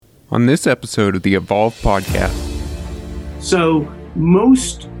on this episode of the Evolve podcast. So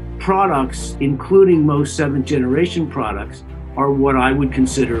most products, including most seventh generation products, are what I would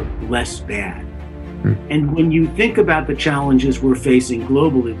consider less bad. And when you think about the challenges we're facing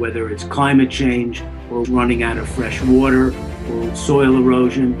globally, whether it's climate change or running out of fresh water or soil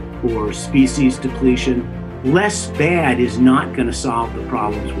erosion or species depletion, less bad is not going to solve the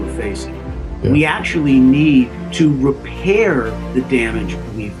problems we're facing. Yeah. We actually need to repair the damage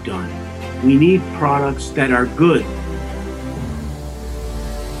we've done. We need products that are good.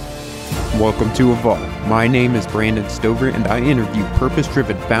 Welcome to Evolve. My name is Brandon Stover, and I interview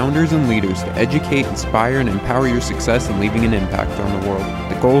purpose-driven founders and leaders to educate, inspire, and empower your success in leaving an impact on the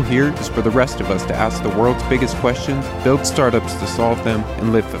world. The goal here is for the rest of us to ask the world's biggest questions, build startups to solve them,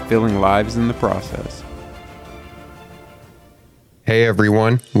 and live fulfilling lives in the process. Hey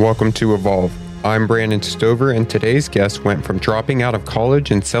everyone, welcome to Evolve. I'm Brandon Stover, and today's guest went from dropping out of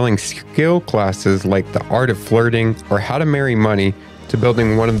college and selling skill classes like the art of flirting or how to marry money to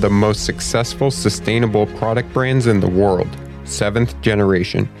building one of the most successful sustainable product brands in the world, Seventh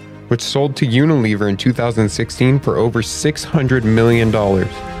Generation, which sold to Unilever in 2016 for over $600 million.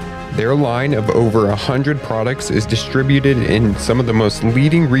 Their line of over 100 products is distributed in some of the most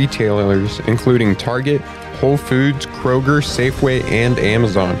leading retailers, including Target, Whole Foods, Kroger, Safeway, and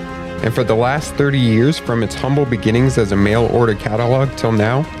Amazon. And for the last 30 years, from its humble beginnings as a mail order catalog till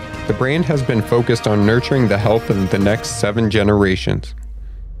now, the brand has been focused on nurturing the health of the next 7 generations.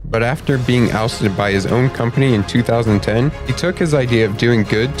 But after being ousted by his own company in 2010, he took his idea of doing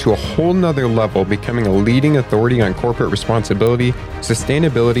good to a whole nother level, becoming a leading authority on corporate responsibility,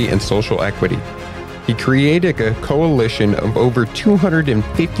 sustainability, and social equity. He created a coalition of over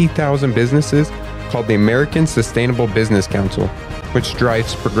 250,000 businesses called the American Sustainable Business Council, which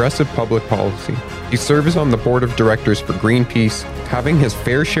drives progressive public policy. He serves on the board of directors for Greenpeace, having his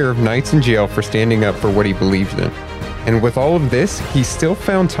fair share of nights in jail for standing up for what he believed in. And with all of this, he still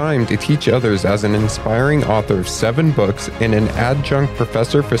found time to teach others as an inspiring author of 7 books and an adjunct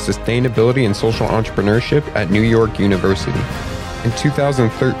professor for sustainability and social entrepreneurship at New York University. In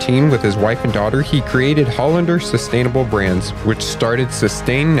 2013, with his wife and daughter, he created Hollander Sustainable Brands, which started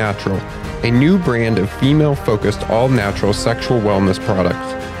Sustain Natural, a new brand of female-focused all-natural sexual wellness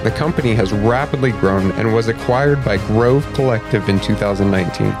products. The company has rapidly grown and was acquired by Grove Collective in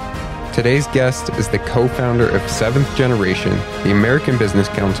 2019. Today's guest is the co-founder of Seventh Generation, the American Business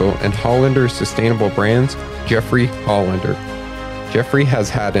Council, and Hollander Sustainable Brands, Jeffrey Hollander. Jeffrey has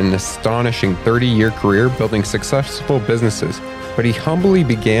had an astonishing 30-year career building successful businesses, but he humbly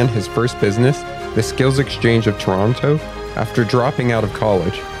began his first business, the Skills Exchange of Toronto, after dropping out of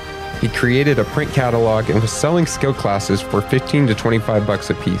college. He created a print catalog and was selling skill classes for $15 to $25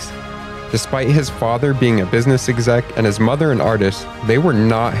 a piece. Despite his father being a business exec and his mother an artist, they were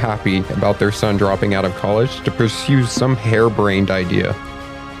not happy about their son dropping out of college to pursue some harebrained idea.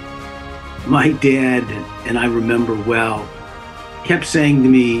 My dad, and I remember well, kept saying to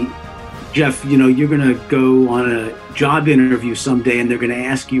me, Jeff, you're going to go on a job interview someday and they're going to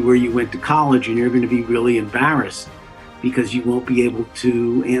ask you where you went to college and you're going to be really embarrassed because you won't be able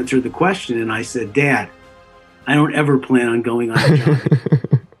to answer the question. And I said, Dad, I don't ever plan on going on a job.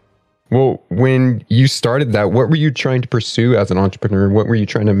 Well, when you started that, what were you trying to pursue as an entrepreneur? What were you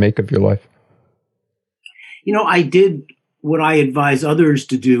trying to make of your life? I did what I advise others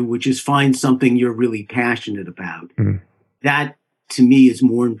to do, which is find something you're really passionate about. That, to me, is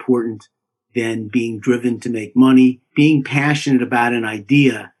more important than being driven to make money. Being passionate about an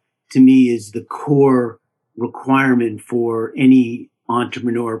idea, to me, is the core requirement for any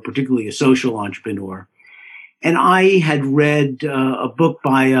entrepreneur, particularly a social entrepreneur. And I had read a book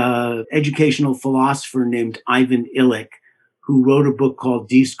by an educational philosopher named Ivan Illich, who wrote a book called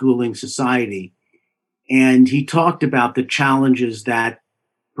Deschooling Society. And he talked about the challenges that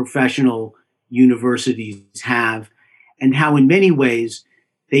professional universities have and how in many ways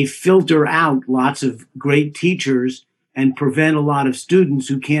they filter out lots of great teachers and prevent a lot of students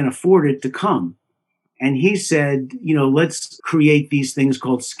who can't afford it to come. And he said, let's create these things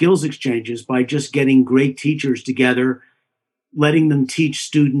called skills exchanges by just getting great teachers together, letting them teach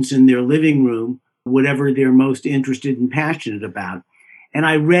students in their living room whatever they're most interested and passionate about. And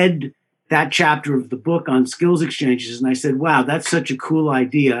I read that chapter of the book on skills exchanges, and I said, wow, that's such a cool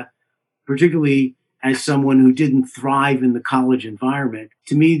idea, particularly as someone who didn't thrive in the college environment.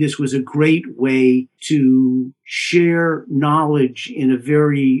 To me, this was a great way to share knowledge in a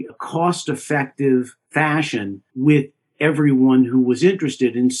very cost-effective fashion with everyone who was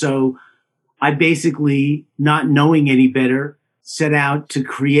interested. And so I basically, not knowing any better, set out to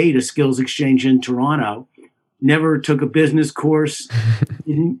create a skills exchange in Toronto never took a business course,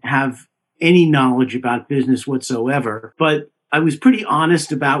 didn't have any knowledge about business whatsoever. But I was pretty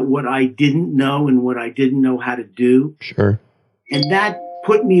honest about what I didn't know and what I didn't know how to do. Sure. And that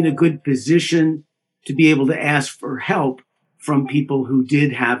put me in a good position to be able to ask for help from people who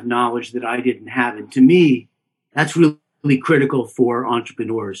did have knowledge that I didn't have. And to me, that's really critical for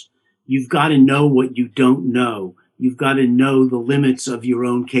entrepreneurs. You've got to know what you don't know. You've got to know the limits of your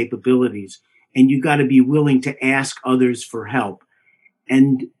own capabilities. And you've got to be willing to ask others for help.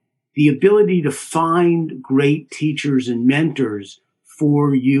 And the ability to find great teachers and mentors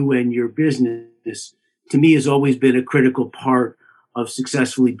for you and your business, to me, has always been a critical part of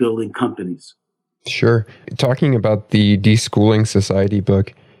successfully building companies. Sure. Talking about the Deschooling Society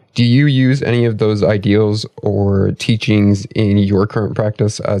book, do you use any of those ideals or teachings in your current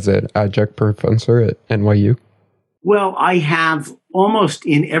practice as an adjunct professor at NYU? Well, I have almost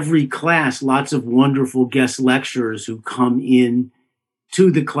in every class lots of wonderful guest lecturers who come in to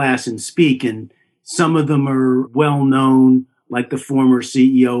the class and speak. And some of them are well known, like the former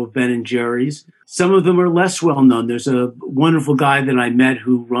CEO of Ben & Jerry's. Some of them are less well known. There's a wonderful guy that I met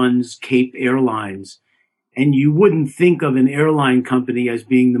who runs Cape Airlines. And you wouldn't think of an airline company as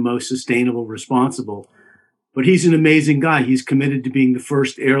being the most sustainable, responsible. But he's an amazing guy. He's committed to being the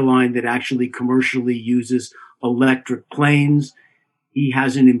first airline that actually commercially uses electric planes. He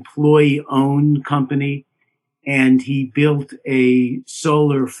has an employee-owned company, and he built a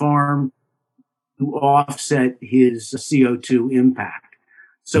solar farm to offset his CO2 impact.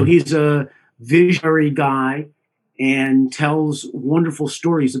 So he's a visionary guy and tells wonderful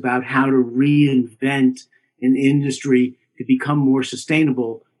stories about how to reinvent an industry to become more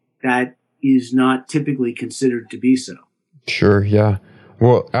sustainable that is not typically considered to be so. Sure, yeah.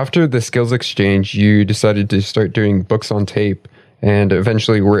 Well, after the Skills Exchange, you decided to start doing books on tape and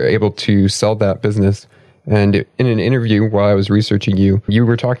eventually were able to sell that business. And in an interview while I was researching you, you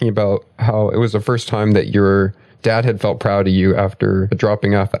were talking about how it was the first time that your dad had felt proud of you after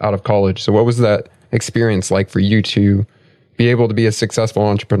dropping off out of college. So what was that experience like for you to be able to be a successful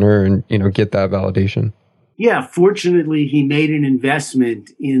entrepreneur and, get that validation? Yeah, fortunately, he made an investment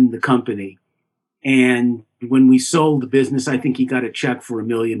in the company. And when we sold the business, I think he got a check for $1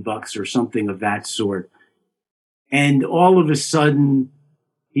 million or something of that sort. And all of a sudden,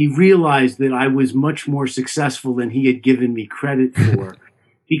 he realized that I was much more successful than he had given me credit for,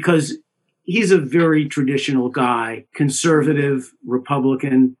 because he's a very traditional guy, conservative,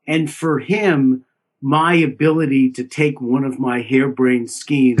 Republican. And for him, my ability to take one of my harebrained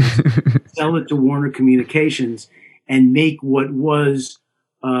schemes, sell it to Warner Communications, and make what was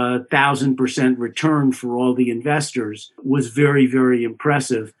 1,000% return for all the investors was very, very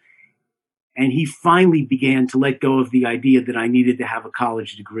impressive. And he finally began to let go of the idea that I needed to have a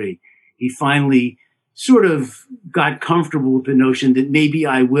college degree. He finally sort of got comfortable with the notion that maybe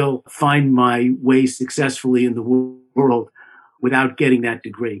I will find my way successfully in the world without getting that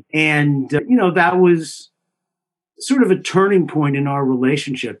degree. And, that was sort of a turning point in our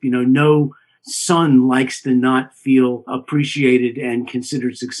relationship. No son likes to not feel appreciated and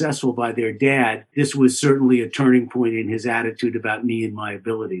considered successful by their dad. This was certainly a turning point in his attitude about me and my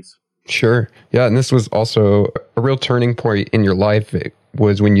abilities. Sure. Yeah. And this was also a real turning point in your life. It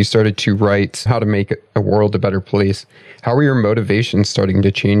was when you started to write How to Make a World a Better Place. How were your motivations starting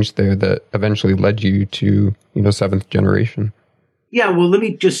to change there that eventually led you to, Seventh Generation? Yeah. Well, let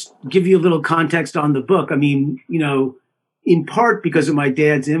me just give you a little context on the book. I mean, in part because of my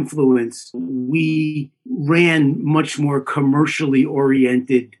dad's influence, we ran much more commercially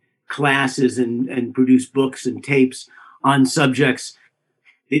oriented classes and produced books and tapes on subjects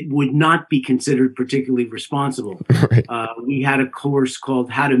that would not be considered particularly responsible. Right. We had a course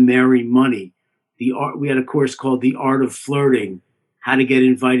called How to Marry Money. We had a course called The Art of Flirting, How to Get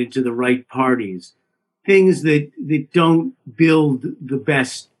Invited to the Right Parties. Things that don't build the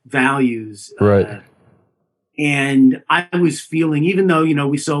best values. Right. And I was feeling, even though,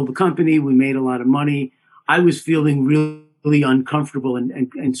 we sold the company, we made a lot of money, I was feeling really uncomfortable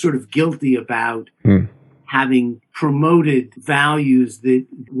and sort of guilty about having promoted values that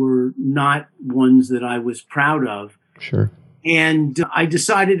were not ones that I was proud of. Sure. And I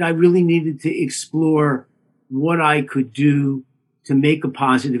decided I really needed to explore what I could do to make a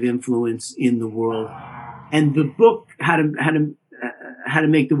positive influence in the world. And the book, How to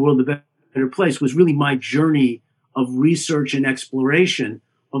Make the World a Better Place, was really my journey of research and exploration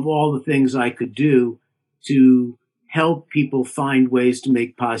of all the things I could do to help people find ways to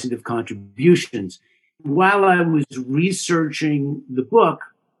make positive contributions. While I was researching the book,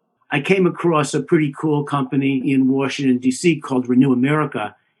 I came across a pretty cool company in Washington, D.C. called Renew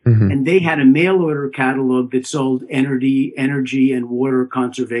America. And they had a mail order catalog that sold energy and water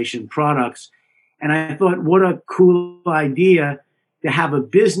conservation products. And I thought, what a cool idea to have a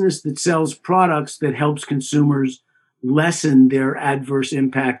business that sells products that helps consumers lessen their adverse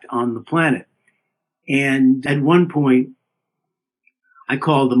impact on the planet. And at one point, I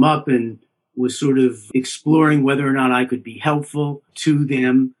called them up and was sort of exploring whether or not I could be helpful to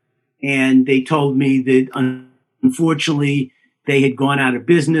them. And they told me that unfortunately, they had gone out of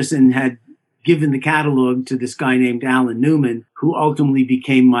business and had given the catalog to this guy named Alan Newman, who ultimately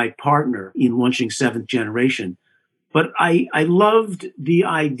became my partner in launching Seventh Generation. But I loved the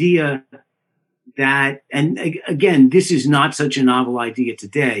idea that, and again, this is not such a novel idea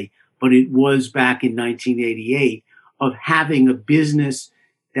today, but it was back in 1988, of having a business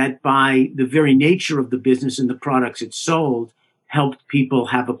that by the very nature of the business and the products it sold, helped people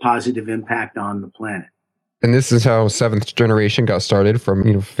have a positive impact on the planet. And this is how Seventh Generation got started,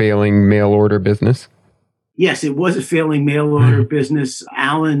 from, failing mail order business? Yes, it was a failing mail order business.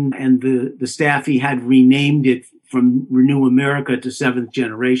 Alan and the staff, he had renamed it from Renew America to Seventh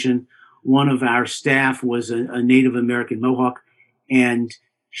Generation. One of our staff was a Native American Mohawk, and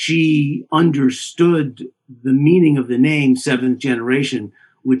she understood the meaning of the name Seventh Generation,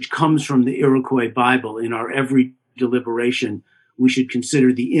 which comes from the Iroquois Bible. In our every deliberation, we should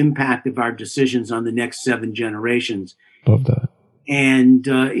consider the impact of our decisions on the next 7 generations. Love that. And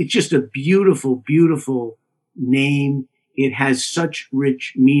it's just a beautiful, beautiful name. It has such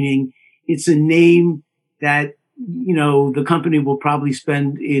rich meaning. It's a name that, the company will probably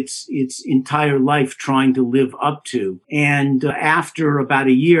spend its entire life trying to live up to. And after about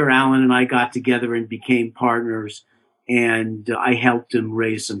a year, Alan and I got together and became partners. And I helped him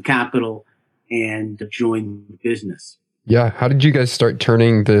raise some capital and join the business. Yeah. How did you guys start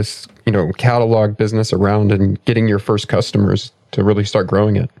turning this, catalog business around and getting your first customers to really start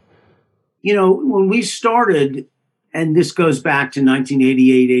growing it? When we started, and this goes back to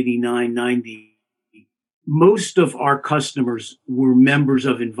 1988, 89, 90, most of our customers were members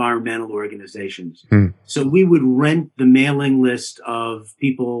of environmental organizations. So we would rent the mailing list of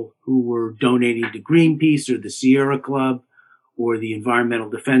people who were donating to Greenpeace or the Sierra Club or the Environmental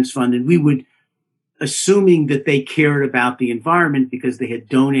Defense Fund. And we would, assuming that they cared about the environment because they had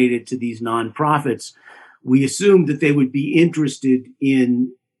donated to these nonprofits, we assumed that they would be interested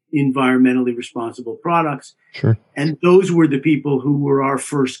in environmentally responsible products. Sure. And those were the people who were our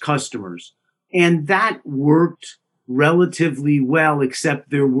first customers. And that worked relatively well, except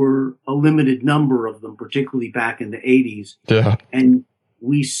there were a limited number of them, particularly back in the 80s. Yeah. And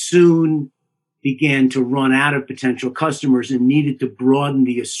we soon began to run out of potential customers and needed to broaden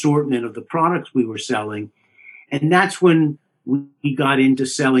the assortment of the products we were selling. And that's when we got into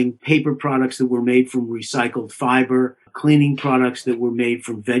selling paper products that were made from recycled fiber, cleaning products that were made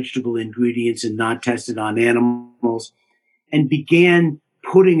from vegetable ingredients and not tested on animals, and began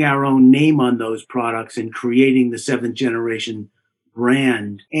putting our own name on those products and creating the Seventh Generation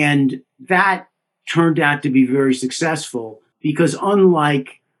brand. And that turned out to be very successful because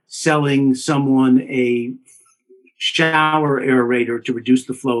unlike selling someone a shower aerator to reduce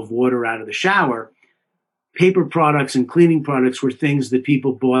the flow of water out of the shower, paper products and cleaning products were things that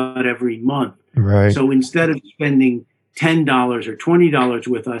people bought every month. Right. So instead of spending $10 or $20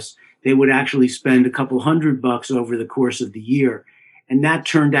 with us, they would actually spend a couple $100 over the course of the year. And that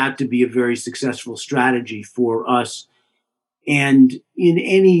turned out to be a very successful strategy for us. And in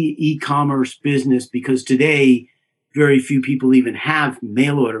any e-commerce business, because today, very few people even have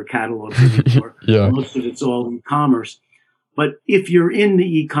mail order catalogs anymore. Yeah. Most of it's all e-commerce. But if you're in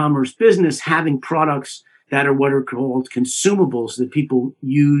the e-commerce business, having products that are what are called consumables that people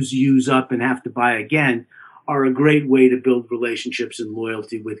use up and have to buy again are a great way to build relationships and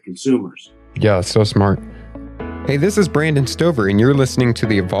loyalty with consumers. Yeah, so smart. Hey, this is Brandon Stover, and you're listening to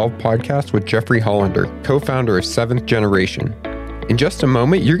the Evolve podcast with Jeffrey Hollander, co-founder of Seventh Generation. In just a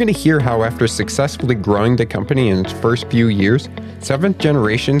moment, you're going to hear how after successfully growing the company in its first few years, Seventh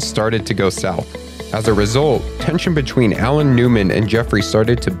Generation started to go south. As a result, tension between Alan Newman and Jeffrey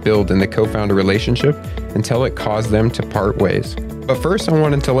started to build in the co-founder relationship until it caused them to part ways. But first, I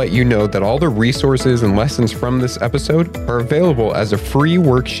wanted to let you know that all the resources and lessons from this episode are available as a free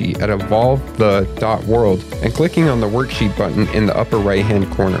worksheet at evolvethe.world and clicking on the worksheet button in the upper right-hand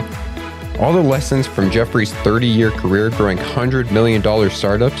corner. All the lessons from Jeffrey's 30-year career growing $100 million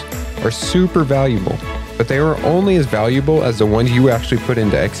startups are super valuable, but they are only as valuable as the ones you actually put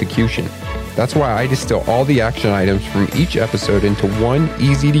into execution. That's why I distill all the action items from each episode into one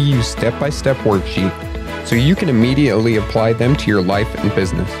easy-to-use step-by-step worksheet so you can immediately apply them to your life and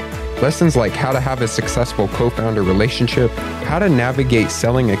business. Lessons like how to have a successful co-founder relationship, how to navigate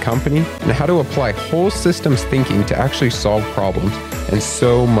selling a company, and how to apply whole systems thinking to actually solve problems, and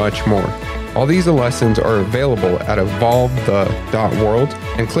so much more. All these lessons are available at evolvethe.world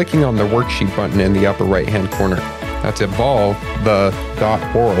and clicking on the worksheet button in the upper right-hand corner. That's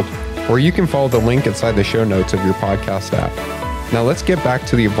evolvethe.world, or you can follow the link inside the show notes of your podcast app. Now let's get back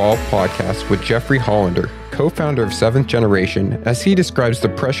to the Evolve podcast with Jeffrey Hollander, co-founder of Seventh Generation, as he describes the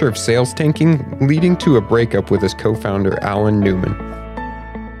pressure of sales tanking leading to a breakup with his co-founder, Alan Newman.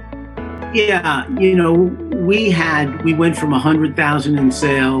 Yeah, we went from 100,000 in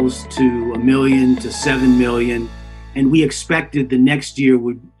sales to $1 million to 7 million, and we expected the next year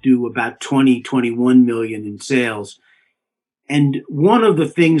would do about 21 million in sales. And one of the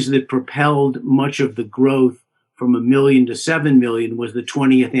things that propelled much of the growth from 1 million to 7 million was the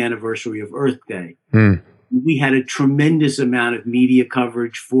 20th anniversary of Earth Day. We had a tremendous amount of media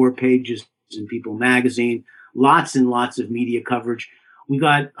coverage, 4 pages in People magazine, lots and lots of media coverage. We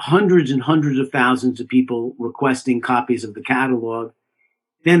got hundreds and hundreds of thousands of people requesting copies of the catalog.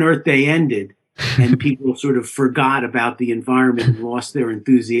 Then Earth Day ended and people sort of forgot about the environment and lost their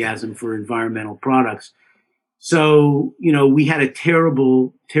enthusiasm for environmental products. So, we had a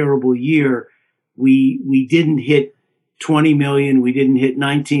terrible, terrible year. We didn't hit 20 million. We didn't hit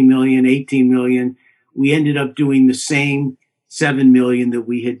 19 million, 18 million. We ended up doing the same 7 million that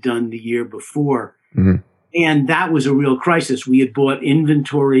we had done the year before. Mm-hmm. And that was a real crisis. We had bought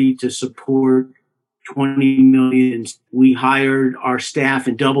inventory to support 20 million. We hired our staff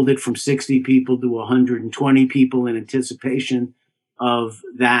and doubled it from 60 people to 120 people in anticipation of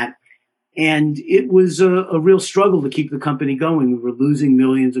that. And it was a real struggle to keep the company going. We were losing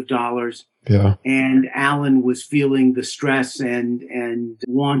millions of dollars. Yeah. And Alan was feeling the stress and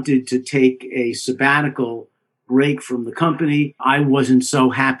wanted to take a sabbatical break from the company. I wasn't so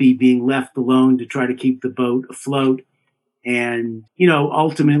happy being left alone to try to keep the boat afloat. And,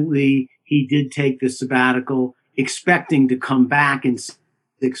 ultimately he did take the sabbatical, expecting to come back in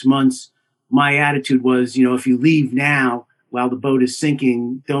 6 months. My attitude was, if you leave now, while the boat is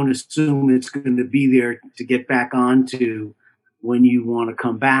sinking, don't assume it's going to be there to get back onto when you want to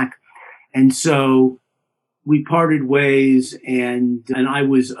come back. And so we parted ways, and I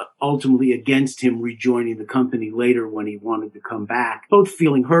was ultimately against him rejoining the company later when he wanted to come back, both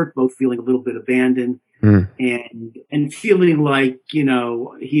feeling hurt, both feeling a little bit abandoned, and feeling like,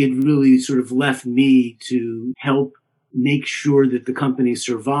 he had really sort of left me to help make sure that the company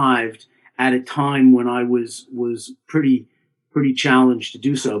survived at a time when I was pretty challenged to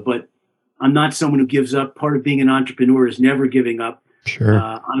do so. But I'm not someone who gives up. Part of being an entrepreneur is never giving up. Sure.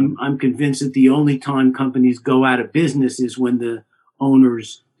 I'm convinced that the only time companies go out of business is when the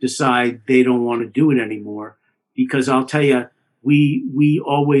owners decide they don't want to do it anymore. Because I'll tell you, we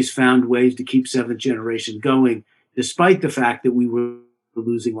always found ways to keep Seventh Generation going, despite the fact that we were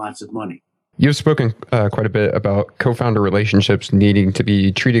losing lots of money. You've spoken quite a bit about co-founder relationships needing to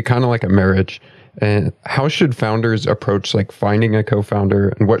be treated kind of like a marriage. And how should founders approach finding a co-founder,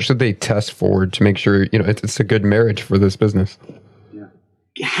 and what should they test for to make sure, it's a good marriage for this business? Yeah.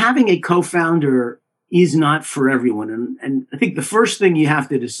 Having a co-founder is not for everyone. And I think the first thing you have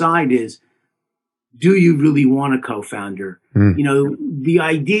to decide is, do you really want a co-founder? The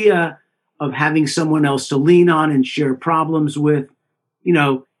idea of having someone else to lean on and share problems with,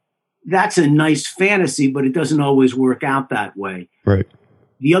 that's a nice fantasy, but it doesn't always work out that way. Right.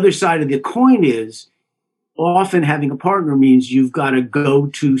 The other side of the coin is often having a partner means you've got to go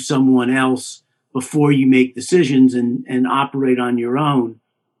to someone else before you make decisions and operate on your own.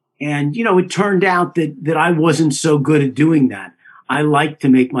 And, it turned out that I wasn't so good at doing that. I like to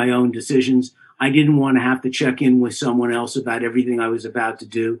make my own decisions. I didn't want to have to check in with someone else about everything I was about to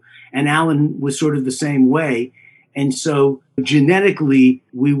do. And Alan was sort of the same way. And so genetically,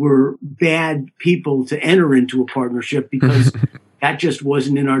 we were bad people to enter into a partnership because that just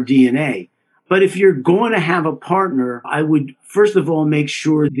wasn't in our DNA. But if you're going to have a partner, I would first of all make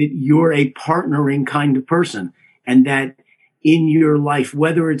sure that you're a partnering kind of person, and that in your life,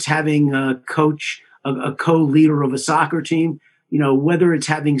 whether it's having a coach, a co-leader of a soccer team, whether it's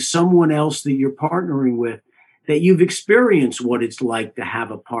having someone else that you're partnering with, that you've experienced what it's like to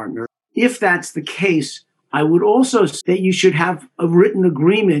have a partner. If that's the case, I would also say that you should have a written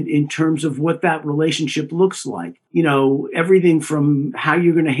agreement in terms of what that relationship looks like. Everything from how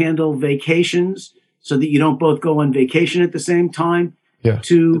you're going to handle vacations so that you don't both go on vacation at the same time,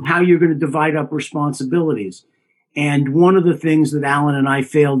 to how you're going to divide up responsibilities. And one of the things that Alan and I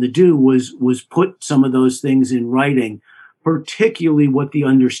failed to do was put some of those things in writing, particularly what the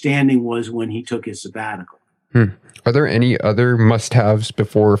understanding was when he took his sabbatical. Hmm. Are there any other must-haves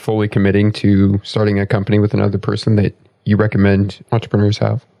before fully committing to starting a company with another person that you recommend entrepreneurs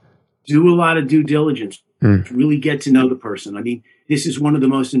have? Do a lot of due diligence. Hmm. Really get to know the person. I mean, this is one of the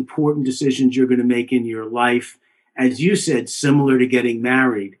most important decisions you're going to make in your life. As you said, similar to getting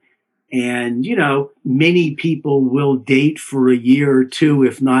married. And, many people will date for a year or two,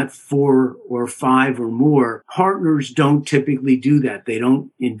 if not 4 or 5 or more. Partners don't typically do that. They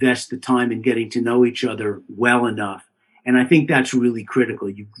don't invest the time in getting to know each other well enough. And I think that's really critical.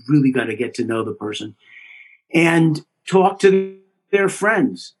 You've really got to get to know the person and talk to their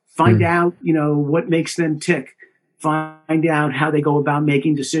friends. Find out, what makes them tick. Find out how they go about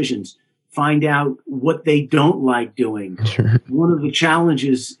making decisions. Find out what they don't like doing. Sure. One of the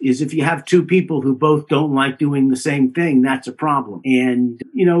challenges is if you have 2 people who both don't like doing the same thing, that's a problem. And,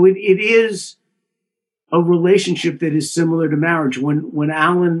 it is a relationship that is similar to marriage. When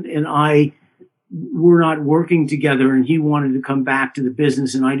Alan and I were not working together and he wanted to come back to the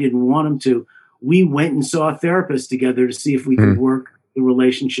business and I didn't want him to, we went and saw a therapist together to see if we could work the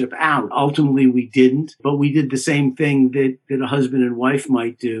relationship out. Ultimately, we didn't, but we did the same thing that a husband and wife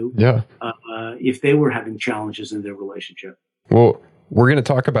might do if they were having challenges in their relationship. Well, we're going to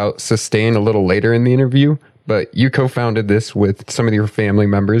talk about Sustain a little later in the interview, but you co-founded this with some of your family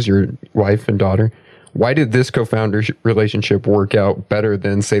members, your wife and daughter. Why did this co-founder relationship work out better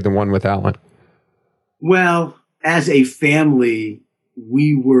than, say, the one with Alan? Well, as a family,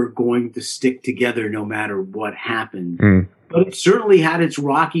 we were going to stick together no matter what happened. But it certainly had its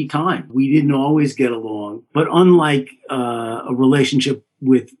rocky time. We didn't always get along. But unlike a relationship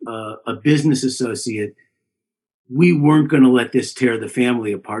with a business associate, we weren't going to let this tear the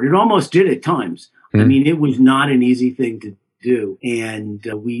family apart. It almost did at times. I mean, it was not an easy thing to do. And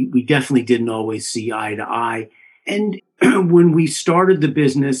we definitely didn't always see eye to eye. And when we started the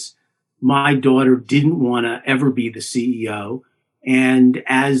business, my daughter didn't want to ever be the CEO. And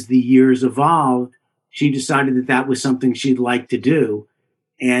as the years evolved, she decided that that was something she'd like to do.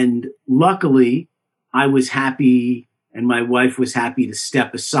 And luckily, I was happy and my wife was happy to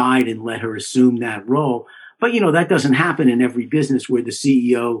step aside and let her assume that role. But, that doesn't happen in every business where the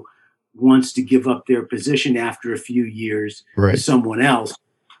CEO wants to give up their position after a few years to someone else.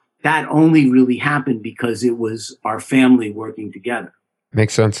 That only really happened because it was our family working together.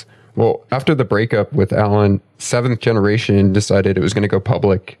 Makes sense. Well, after the breakup with Alan, Seventh Generation decided it was going to go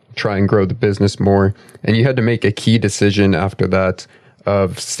public, try and grow the business more. And you had to make a key decision after that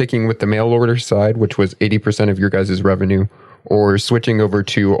of sticking with the mail order side, which was 80% of your guys' revenue, or switching over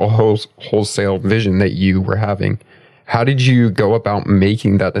to a wholesale vision that you were having. How did you go about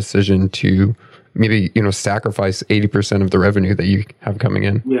making that decision to maybe, sacrifice 80% of the revenue that you have coming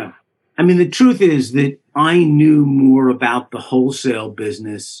in? Yeah. I mean, the truth is that I knew more about the wholesale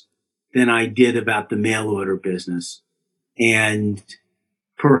business than I did about the mail order business. And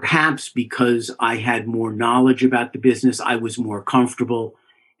perhaps because I had more knowledge about the business, I was more comfortable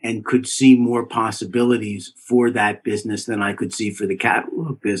and could see more possibilities for that business than I could see for the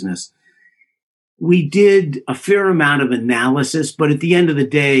catalog business. We did a fair amount of analysis, but at the end of the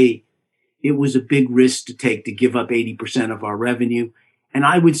day, it was a big risk to take to give up 80% of our revenue. And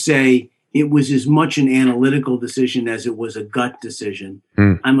I would say it was as much an analytical decision as it was a gut decision.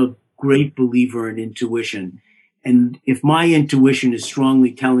 I'm a great believer in intuition. And if my intuition is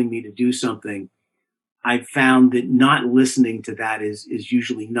strongly telling me to do something, I've found that not listening to that is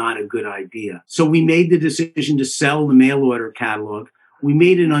usually not a good idea. So we made the decision to sell the mail order catalog. We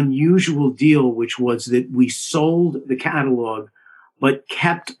made an unusual deal, which was that we sold the catalog, but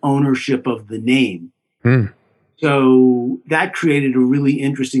kept ownership of the name. So that created a really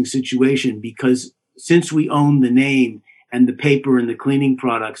interesting situation because since we owned the name and the paper and the cleaning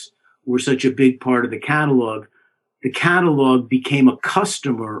products were such a big part of the catalog became a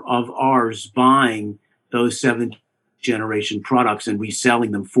customer of ours buying those Seventh Generation products and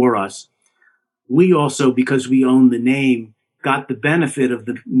reselling them for us. We also, because we own the name, got the benefit of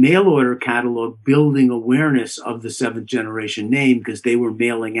the mail order catalog building awareness of the Seventh Generation name because they were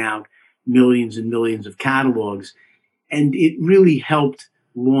mailing out millions and millions of catalogs. And it really helped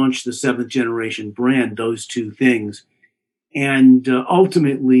launch the Seventh Generation brand, those two things. And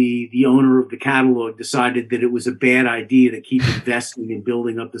ultimately, the owner of the catalog decided that it was a bad idea to keep investing in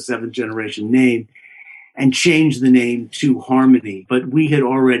building up the Seventh Generation name and changed the name to Harmony. But we had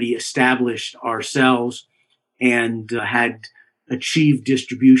already established ourselves and had achieved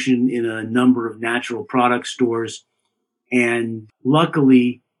distribution in a number of natural product stores. And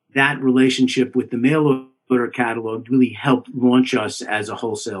luckily, that relationship with the mail order catalog really helped launch us as a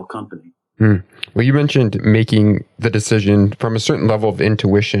wholesale company. Well, you mentioned making the decision from a certain level of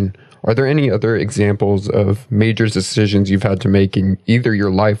intuition. Are there any other examples of major decisions you've had to make in either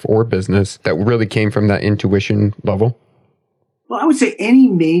your life or business that really came from that intuition level? Well, I would say any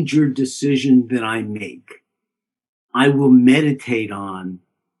major decision that I make, I will meditate on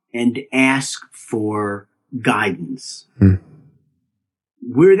and ask for guidance.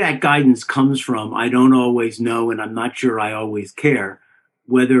 Where that guidance comes from, I don't always know, and I'm not sure I always care,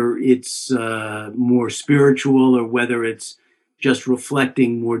 whether it's more spiritual or whether it's just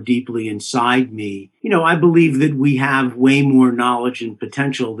reflecting more deeply inside me. I believe that we have way more knowledge and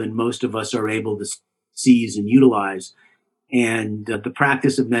potential than most of us are able to seize and utilize. And the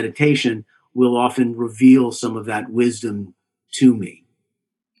practice of meditation will often reveal some of that wisdom to me.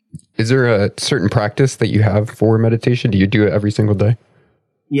 Is there a certain practice that you have for meditation? Do you do it every single day?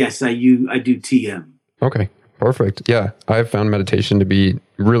 Yes, I do TM. Okay, perfect. Yeah, I've found meditation to be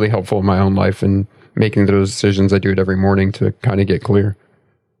really helpful in my own life and making those decisions. I do it every morning to kind of get clear.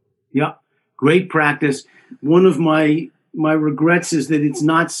 Yeah, great practice. One of my regrets is that it's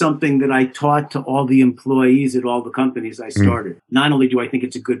not something that I taught to all the employees at all the companies I started. Not only do I think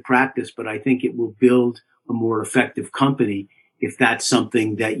it's a good practice, but I think it will build a more effective company if that's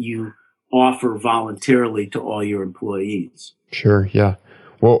something that you offer voluntarily to all your employees. Sure, yeah.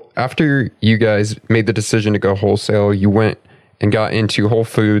 Well, after you guys made the decision to go wholesale, you went and got into Whole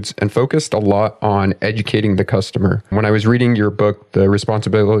Foods and focused a lot on educating the customer. When I was reading your book, The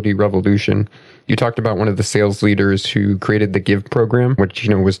Responsibility Revolution, you talked about one of the sales leaders who created the GIVE program, which,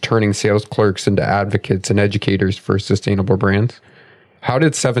 was turning sales clerks into advocates and educators for sustainable brands. How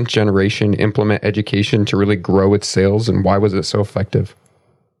did Seventh Generation implement education to really grow its sales, and why was it so effective?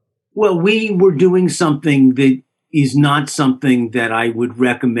 Well, we were doing something that is not something that I would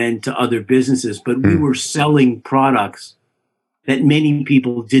recommend to other businesses, but we were selling products that many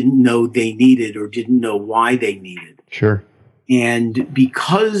people didn't know they needed or didn't know why they needed. Sure. And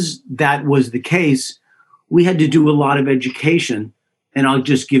because that was the case, we had to do a lot of education. And I'll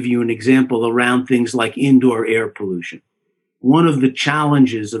just give you an example around things like indoor air pollution. One of the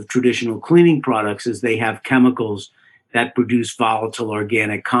challenges of traditional cleaning products is they have chemicals that produce volatile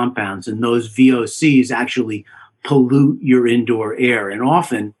organic compounds, and those VOCs actually pollute your indoor air. And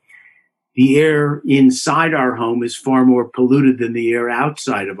often the air inside our home is far more polluted than the air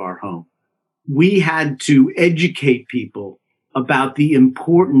outside of our home. We had to educate people about the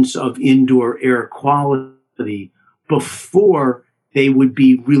importance of indoor air quality before they would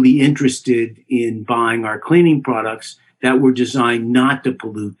be really interested in buying our cleaning products that were designed not to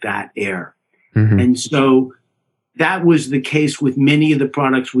pollute that air. And so that was the case with many of the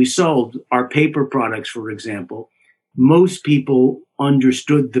products we sold. Our paper products, for example, most people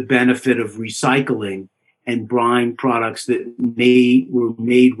understood the benefit of recycling and buying products that were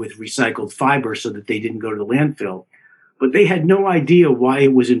made with recycled fiber so that they didn't go to the landfill. But they had no idea why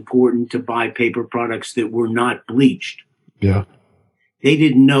it was important to buy paper products that were not bleached. Yeah. They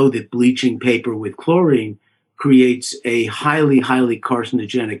didn't know that bleaching paper with chlorine creates a highly, highly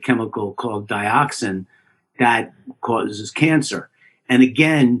carcinogenic chemical called dioxin that causes cancer. And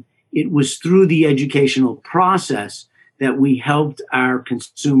again, it was through the educational process that we helped our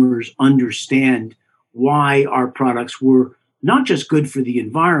consumers understand why our products were not just good for the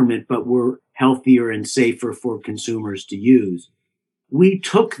environment, but were healthier and safer for consumers to use. We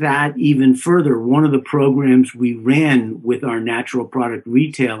took that even further. One of the programs we ran with our natural product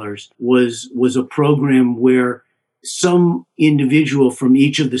retailers was a program where some individual from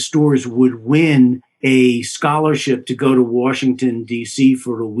each of the stores would win a scholarship to go to Washington, D.C.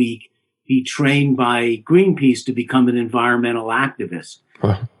 for a week, be trained by Greenpeace to become an environmental activist.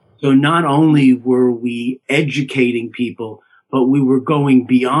 Wow. So not only were we educating people, but we were going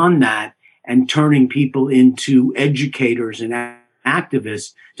beyond that and turning people into educators and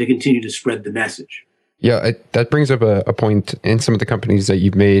activists to continue to spread the message. Yeah, that brings up a point in some of the companies that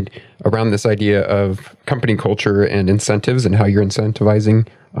you've made around this idea of company culture and incentives and how you're incentivizing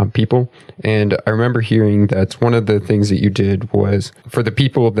people. And I remember hearing that one of the things that you did was for the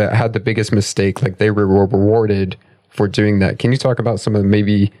people that had the biggest mistake, like they were rewarded for doing that. Can you talk about some of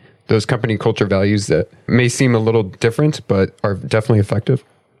maybe those company culture values that may seem a little different, but are definitely effective?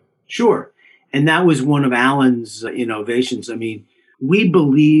 Sure. And that was one of Alan's innovations. I mean, we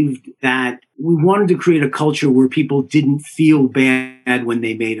believed that we wanted to create a culture where people didn't feel bad when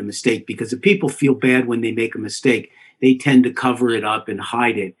they made a mistake, because if people feel bad when they make a mistake, they tend to cover it up and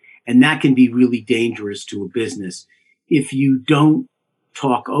hide it. And that can be really dangerous to a business. If you don't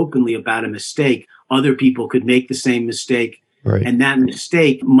talk openly about a mistake, other people could make the same mistake. Right. And that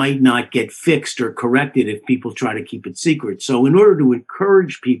mistake might not get fixed or corrected if people try to keep it secret. So in order to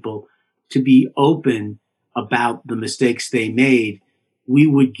encourage people to be open about the mistakes they made, we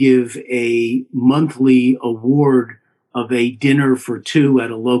would give a monthly award of a dinner for two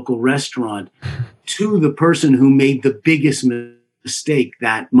at a local restaurant to the person who made the biggest mistake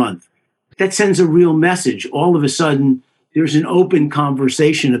that month. That sends a real message. All of a sudden, there's an open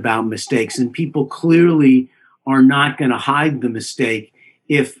conversation about mistakes, and people clearly are not going to hide the mistake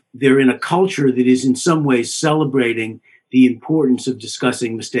if they're in a culture that is in some ways celebrating the importance of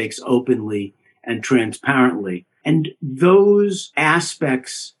discussing mistakes openly and transparently. And those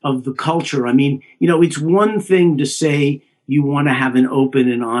aspects of the culture, I mean, it's one thing to say you want to have an open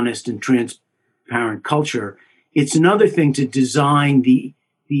and honest and transparent culture. It's another thing to design the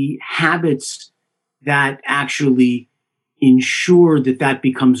habits that actually ensure that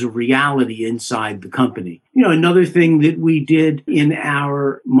becomes a reality inside the company. Another thing that we did in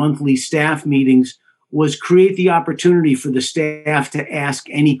our monthly staff meetings was create the opportunity for the staff to ask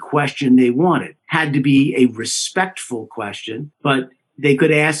any question they wanted. Had to be a respectful question, but they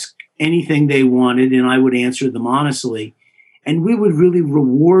could ask anything they wanted and I would answer them honestly. And we would really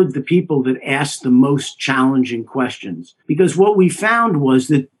reward the people that asked the most challenging questions. Because what we found was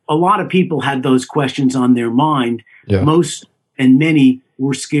that a lot of people had those questions on their mind. Yeah. Most and many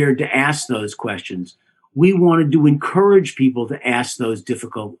were scared to ask those questions. We wanted to encourage people to ask those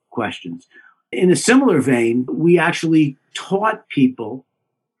difficult questions. In a similar vein, we actually taught people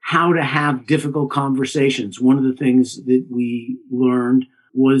how to have difficult conversations. One of the things that we learned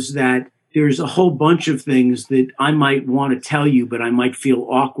was that there's a whole bunch of things that I might want to tell you, but I might feel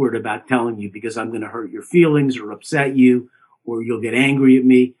awkward about telling you because I'm going to hurt your feelings or upset you, or you'll get angry at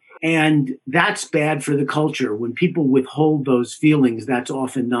me. And that's bad for the culture. When people withhold those feelings, that's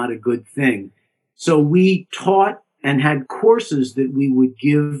often not a good thing. So we taught and had courses that we would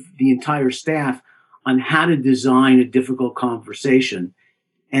give the entire staff on how to design a difficult conversation.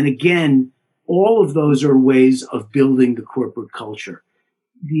 And again, all of those are ways of building the corporate culture.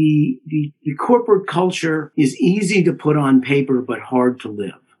 The corporate culture is easy to put on paper, but hard to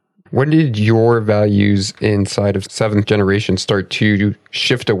live. When did your values inside of Seventh Generation start to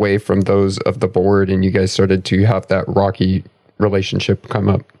shift away from those of the board and you guys started to have that rocky relationship come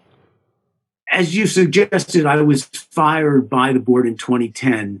up? As you suggested, I was fired by the board in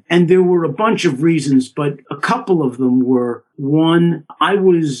 2010, and there were a bunch of reasons, but a couple of them were, one, I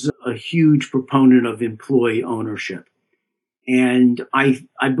was a huge proponent of employee ownership. And I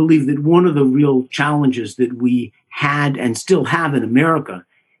believe that one of the real challenges that we had and still have in America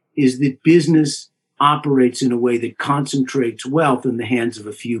is that business operates in a way that concentrates wealth in the hands of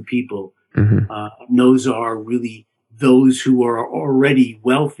a few people. Mm-hmm. And those are really those who are already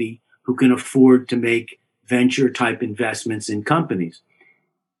wealthy, who can afford to make venture-type investments in companies.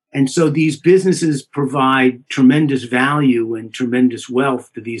 And so these businesses provide tremendous value and tremendous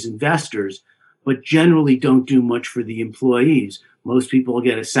wealth to these investors, but generally don't do much for the employees. Most people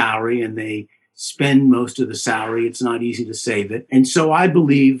get a salary and they spend most of the salary. It's not easy to save it. And so I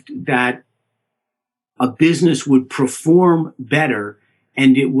believed that a business would perform better,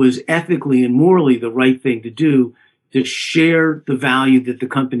 and it was ethically and morally the right thing to do to share the value that the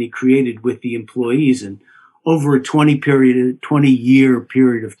company created with the employees. And over a 20-year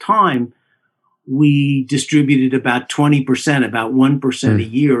period of time, we distributed about 20%, about 1% a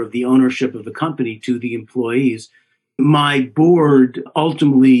year of the ownership of the company to the employees. My board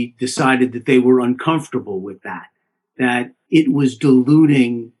ultimately decided that they were uncomfortable with that it was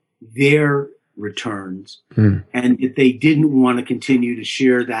diluting their returns, and that they didn't want to continue to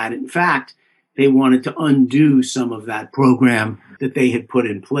share that. In fact, they wanted to undo some of that program that they had put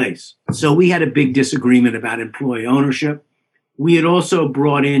in place. So we had a big disagreement about employee ownership. We had also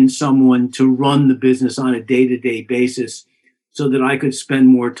brought in someone to run the business on a day-to-day basis so that I could spend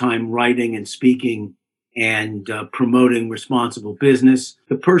more time writing and speaking and promoting responsible business.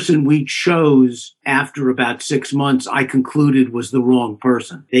 The person we chose after about 6 months, I concluded was the wrong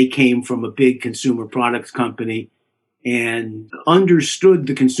person. They came from a big consumer products company and understood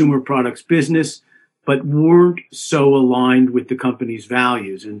the consumer products business, but weren't so aligned with the company's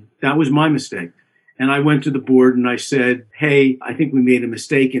values. And that was my mistake. And I went to the board and I said, hey, I think we made a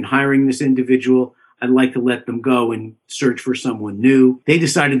mistake in hiring this individual. I'd like to let them go and search for someone new. They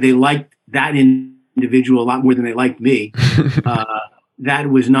decided they liked that individual a lot more than they liked me. That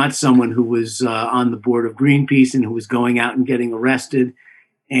was not someone who was on the board of Greenpeace and who was going out and getting arrested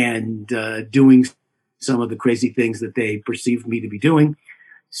and doing some of the crazy things that they perceived me to be doing.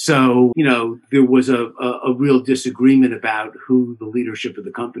 So, there was a real disagreement about who the leadership of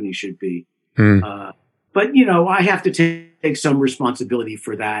the company should be. But, I have to take some responsibility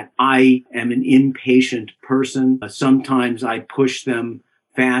for that. I am an impatient person. Sometimes I push them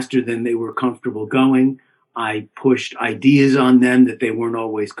faster than they were comfortable going. I pushed ideas on them that they weren't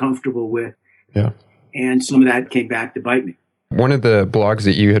always comfortable with. Yeah. And some of that came back to bite me. One of the blogs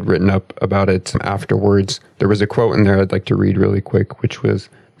that you had written up about it afterwards, there was a quote in there I'd like to read really quick, which was,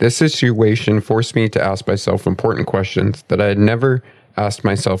 "This situation forced me to ask myself important questions that I had never asked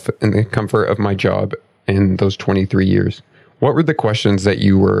myself in the comfort of my job in those 23 years." What were the questions that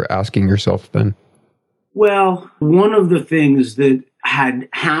you were asking yourself then? Well, one of the things that had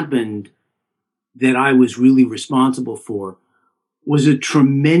happened that I was really responsible for was a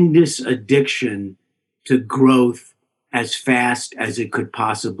tremendous addiction to growth as fast as it could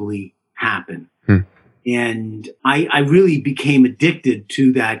possibly happen. And I really became addicted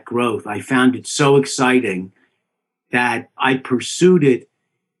to that growth. I found it so exciting that I pursued it,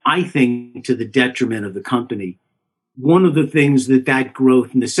 I think, to the detriment of the company. One of the things that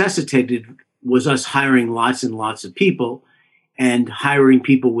growth necessitated was us hiring lots and lots of people and hiring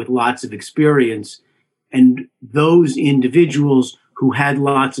people with lots of experience. And those individuals who had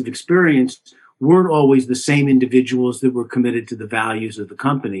lots of experience weren't always the same individuals that were committed to the values of the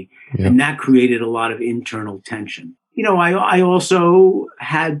company. Yeah. And that created a lot of internal tension. You know, I also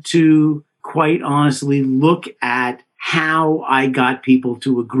had to quite honestly look at how I got people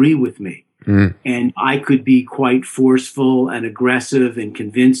to agree with me. And I could be quite forceful and aggressive and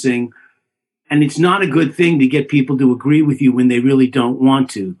convincing. And it's not a good thing to get people to agree with you when they really don't want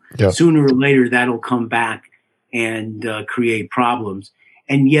to. Yeah. Sooner or later, that'll come back and create problems.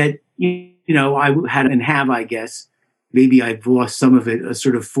 And yet, you know, I had and have, I guess, maybe I've lost some of it, a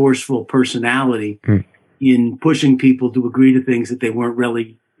sort of forceful personality in pushing people to agree to things that they weren't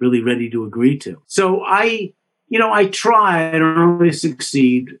really ready to agree to. So I try, I don't always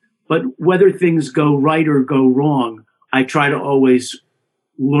succeed, but whether things go right or go wrong, I try to always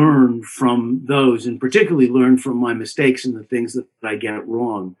learn from those, and particularly learn from my mistakes and the things that I get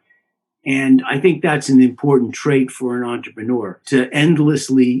wrong. And I think that's an important trait for an entrepreneur, to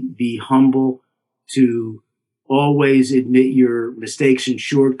endlessly be humble, to always admit your mistakes and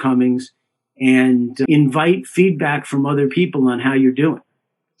shortcomings, and invite feedback from other people on how you're doing.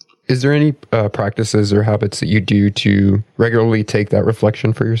 Is there any practices or habits that you do to regularly take that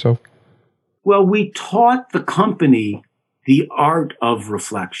reflection for yourself? Well, we taught the company the art of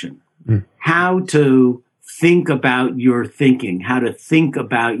reflection, how to think about your thinking, how to think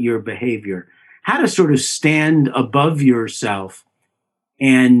about your behavior, how to sort of stand above yourself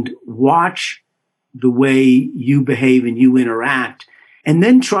and watch the way you behave and you interact, and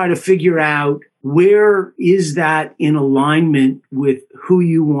then try to figure out where is that in alignment with who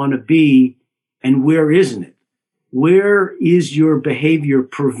you want to be and where isn't it? Where is your behavior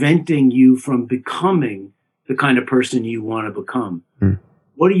preventing you from becoming the kind of person you want to become?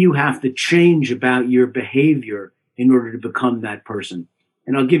 What do you have to change about your behavior in order to become that person?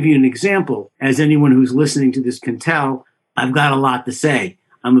 And I'll give you an example. As anyone who's listening to this can tell, I've got a lot to say.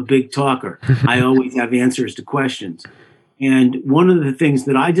 I'm a big talker. I always have answers to questions. And one of the things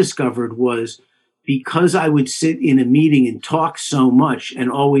that I discovered was, because I would sit in a meeting and talk so much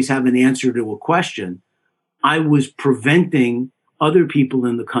and always have an answer to a question, I was preventing other people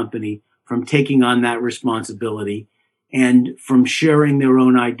in the company from taking on that responsibility and from sharing their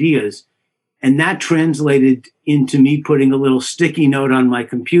own ideas. And that translated into me putting a little sticky note on my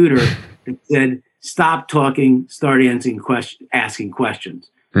computer that said, "Stop talking, start asking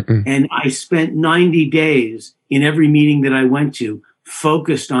questions." And I spent 90 days in every meeting that I went to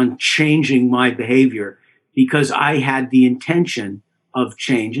focused on changing my behavior, because I had the intention of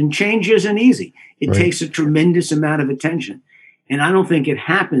change. And change isn't easy. It takes a tremendous amount of attention. And I don't think it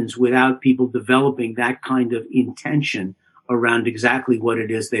happens without people developing that kind of intention around exactly what it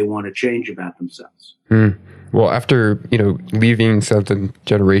is they want to change about themselves. Well, after, leaving Seventh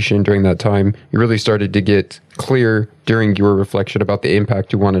Generation during that time, you really started to get clear during your reflection about the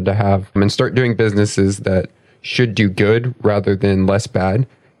impact you wanted to have and start doing businesses that should do good rather than less bad.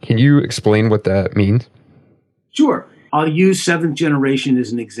 Can you explain what that means? Sure. I'll use Seventh Generation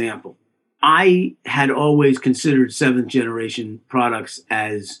as an example. I had always considered Seventh Generation products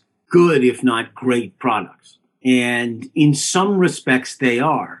as good, if not great products. And in some respects, they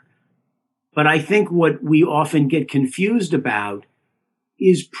are. But I think what we often get confused about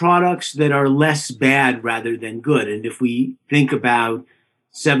is products that are less bad rather than good. And if we think about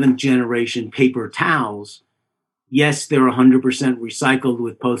Seventh Generation paper towels, yes, they're 100% recycled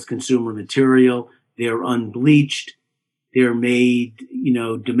with post-consumer material. They're unbleached. They're made,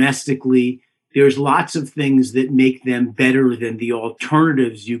 domestically. There's lots of things that make them better than the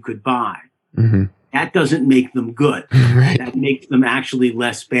alternatives you could buy. That doesn't make them good. That makes them actually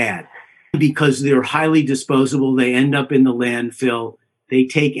less bad. Because they're highly disposable, they end up in the landfill. They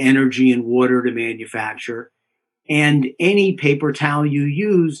take energy and water to manufacture. And any paper towel you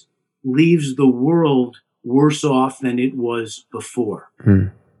use leaves the world worse off than it was before.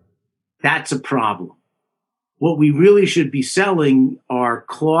 That's a problem. What we really should be selling are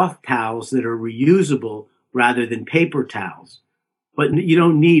cloth towels that are reusable rather than paper towels. But you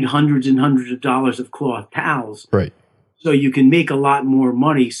don't need hundreds and hundreds of dollars of cloth towels. Right. So you can make a lot more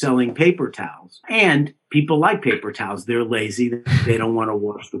money selling paper towels. And people like paper towels. They're lazy. They don't want to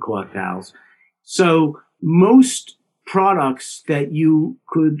wash the cloth towels. So most products that you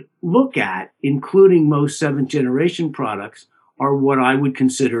could look at, including most seventh generation products, are what I would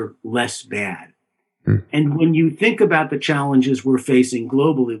consider less bad. And when you think about the challenges we're facing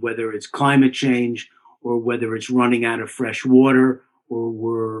globally, whether it's climate change or whether it's running out of fresh water or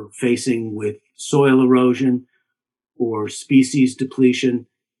we're facing with soil erosion or species depletion,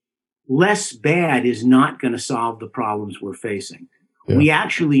 less bad is not going to solve the problems we're facing. Yeah. We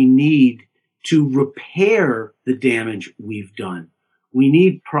actually need to repair the damage we've done. We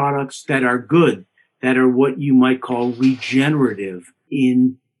need products that are good, that are what you might call regenerative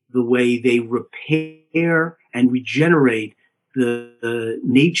in the way they repair and regenerate the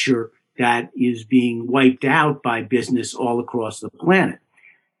nature that is being wiped out by business all across the planet.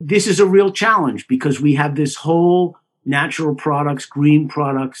 This is a real challenge because we have this whole natural products, green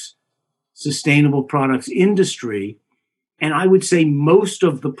products, sustainable products industry. And I would say most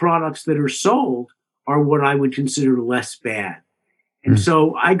of the products that are sold are what I would consider less bad. And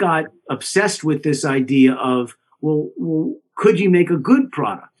so I got obsessed with this idea of, well, could you make a good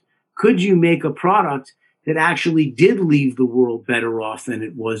product? Could you make a product that actually did leave the world better off than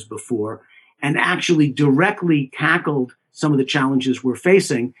it was before and actually directly tackled some of the challenges we're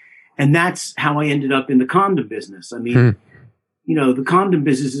facing? And that's how I ended up in the condom business. I mean, you know, the condom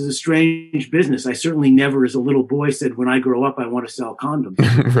business is a strange business. I certainly never, as a little boy, said, when I grow up, I want to sell condoms.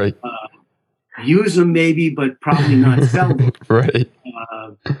 Right. Use them maybe, but probably not sell them. Right.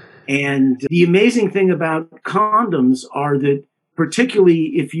 And the amazing thing about condoms are that,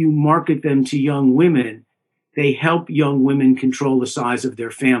 particularly if you market them to young women, they help young women control the size of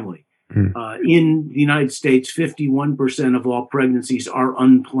their family. In the United States, 51% of all pregnancies are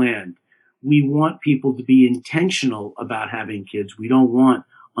unplanned. We want people to be intentional about having kids. We don't want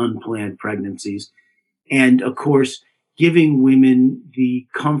unplanned pregnancies. And of course, giving women the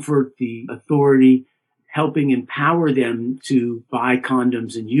comfort, the authority, helping empower them to buy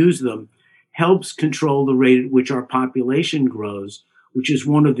condoms and use them helps control the rate at which our population grows, which is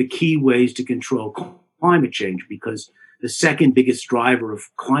one of the key ways to control climate change, because the second biggest driver of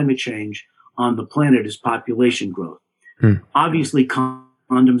climate change on the planet is population growth. Obviously,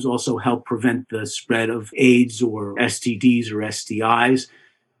 condoms also help prevent the spread of AIDS or STDs or STIs.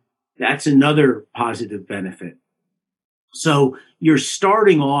 That's another positive benefit. So you're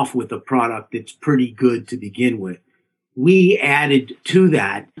starting off with a product that's pretty good to begin with. We added to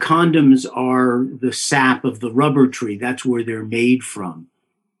that, condoms are the sap of the rubber tree. That's where they're made from.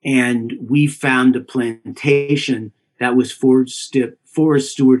 And we found a plantation that was Forest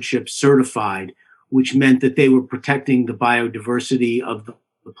Stewardship certified, which meant that they were protecting the biodiversity of the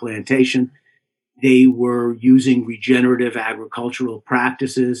plantation. They were using regenerative agricultural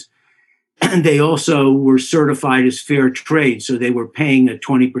practices. And they also were certified as fair trade. So they were paying a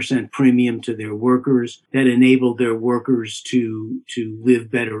 20% premium to their workers that enabled their workers to live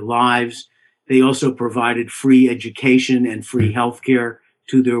better lives. They also provided free education and free healthcare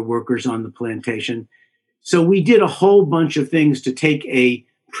to their workers on the plantation. So we did a whole bunch of things to take a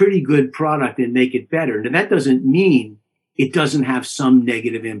pretty good product and make it better. Now, that doesn't mean it doesn't have some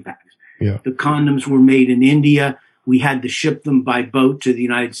negative impacts. Yeah. The condoms were made in India. We had to ship them by boat to the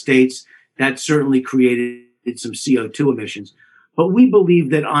United States. That certainly created some CO2 emissions. But we believe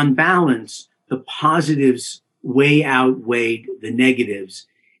that on balance, the positives way outweighed the negatives.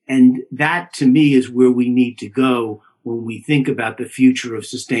 And that, to me, is where we need to go when we think about the future of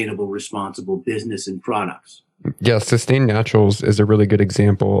sustainable, responsible business and products. Yeah, Sustain Naturals is a really good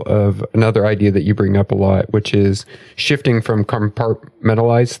example of another idea that you bring up a lot, which is shifting from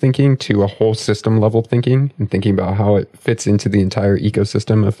compartmentalized thinking to a whole system level thinking and thinking about how it fits into the entire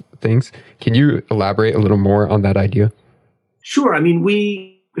ecosystem of things. Can you elaborate a little more on that idea? Sure. I mean,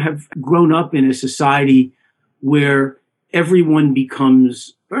 we have grown up in a society where everyone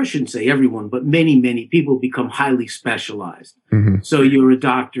becomes, or I shouldn't say everyone, but many people become highly specialized. So you're a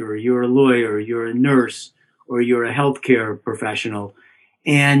doctor, you're a lawyer, you're a nurse, or you're a healthcare professional.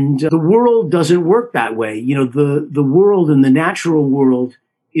 And the world doesn't work that way. You know, the world and the natural world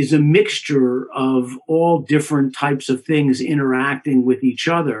is a mixture of all different types of things interacting with each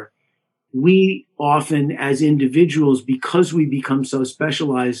other. we often, as individuals, because we become so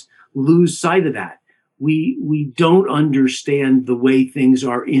specialized, lose sight of that. We don't understand the way things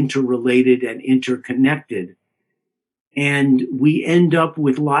are interrelated and interconnected. And we end up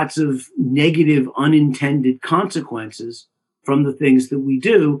with lots of negative, unintended consequences from the things that we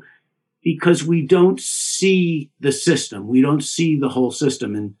do because we don't see the system. We don't see the whole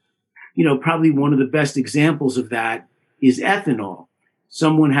system. And, probably one of the best examples of that is ethanol.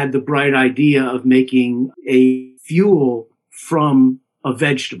 Someone had the bright idea of making a fuel from a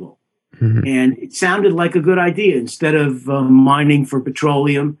vegetable. Mm-hmm. And it sounded like a good idea. Instead of mining for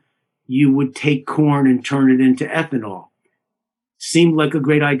petroleum, you would take corn and turn it into ethanol. Seemed like a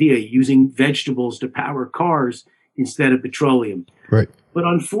great idea, using vegetables to power cars instead of petroleum. Right. But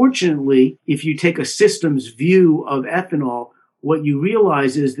unfortunately, if you take a systems view of ethanol, what you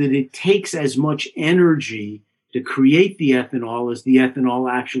realize is that it takes as much energy to create the ethanol as the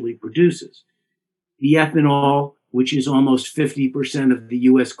ethanol actually produces. The ethanol, which is almost 50% of the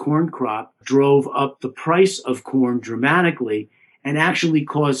U.S. corn crop, drove up the price of corn dramatically and actually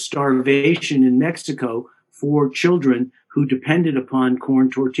caused starvation in Mexico for children who depended upon corn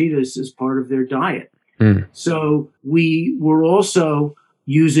tortillas as part of their diet. Mm. So we were also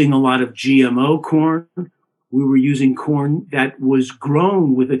using a lot of GMO corn. We were using corn that was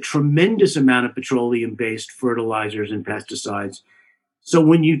grown with a tremendous amount of petroleum-based fertilizers and pesticides. So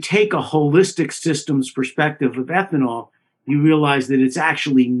when you take a holistic systems perspective of ethanol, you realize that it's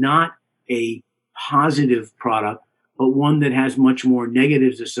actually not a positive product, but one that has much more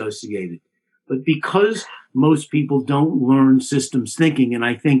negatives associated. But because most people don't learn systems thinking, and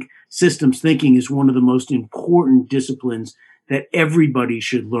I think systems thinking is one of the most important disciplines that everybody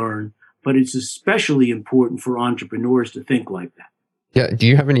should learn, but it's especially important for entrepreneurs to think like that. Yeah. Do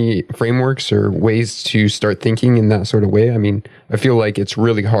you have any frameworks or ways to start thinking in that sort of way? I mean, I feel like it's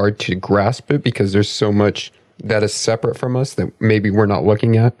really hard to grasp it because there's so much that is separate from us that maybe we're not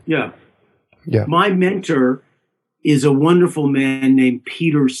looking at. Yeah. Yeah. My mentor is a wonderful man named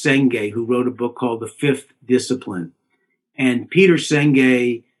Peter Senge, who wrote a book called The Fifth Discipline. And Peter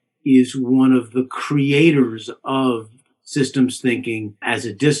Senge is one of the creators of systems thinking as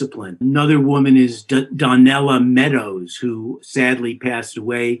a discipline. Another woman is Donella Meadows, who sadly passed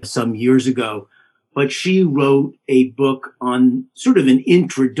away some years ago. But she wrote a book on sort of an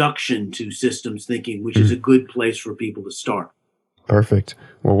introduction to systems thinking, which is a good place for people to start. Perfect.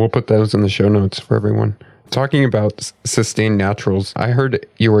 Well, we'll put those in the show notes for everyone. Talking about sustained naturals, I heard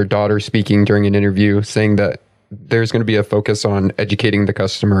your daughter speaking during an interview saying that there's going to be a focus on educating the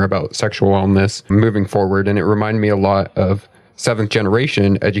customer about sexual wellness moving forward. And it reminded me a lot of seventh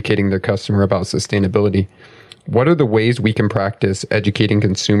generation educating their customer about sustainability. What are the ways we can practice educating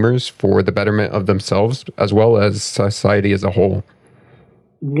consumers for the betterment of themselves as well as society as a whole?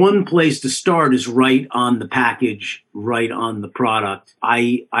 One place to start is right on the package, right on the product.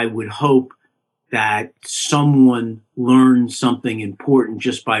 I would hope that someone learns something important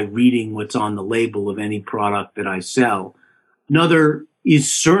just by reading what's on the label of any product that I sell. Another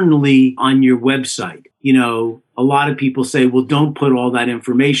is certainly on your website. A lot of people say, well, don't put all that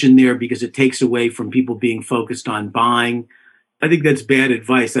information there because it takes away from people being focused on buying. I think that's bad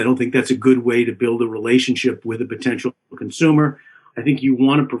advice. I don't think that's a good way to build a relationship with a potential consumer. I think you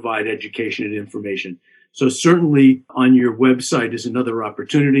want to provide education and information. So certainly on your website is another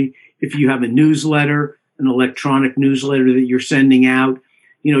opportunity. If you have a newsletter, an electronic newsletter that you're sending out,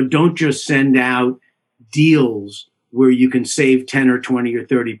 don't just send out deals where you can save 10 or 20 or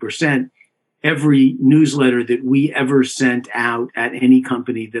 30%. Every newsletter that we ever sent out at any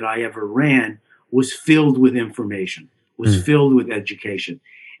company that I ever ran was filled with information, was filled with education.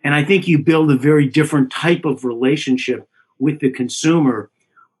 And I think you build a very different type of relationship with the consumer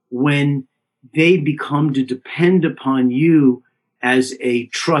when they become to depend upon you as a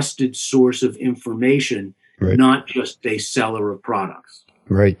trusted source of information, right, not just a seller of products.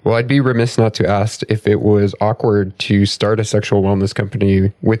 Right. Well, I'd be remiss not to ask if it was awkward to start a sexual wellness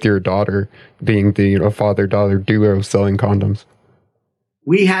company with your daughter being the father-daughter duo selling condoms.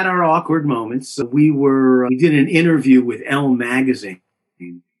 We had our awkward moments. We did an interview with Elle magazine,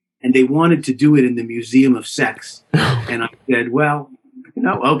 and they wanted to do it in the Museum of Sex. And I said, well,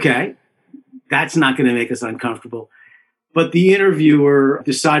 okay, that's not going to make us uncomfortable. But the interviewer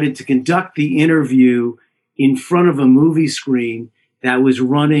decided to conduct the interview in front of a movie screen that was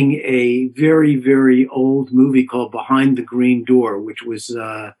running a very, very old movie called Behind the Green Door, which was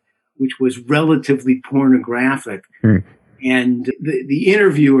relatively pornographic. And the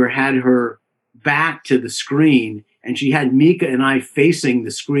interviewer had her back to the screen, and she had Mika and I facing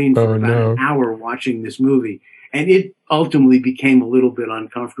the screen for an hour watching this movie. And it ultimately became a little bit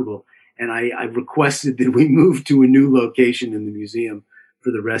uncomfortable. And I requested that we move to a new location in the museum for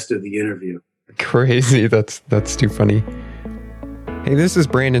the rest of the interview. Crazy. That's too funny. Hey, this is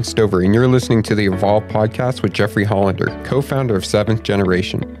Brandon Stover, and you're listening to the Evolve podcast with Jeffrey Hollander, co-founder of Seventh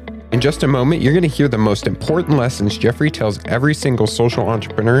Generation. In just a moment, you're going to hear the most important lessons Jeffrey tells every single social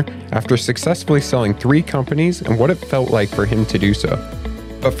entrepreneur after successfully selling 3 companies and what it felt like for him to do so.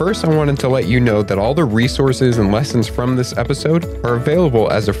 But first, I wanted to let you know that all the resources and lessons from this episode are available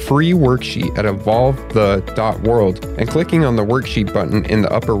as a free worksheet at evolvethe.world and clicking on the worksheet button in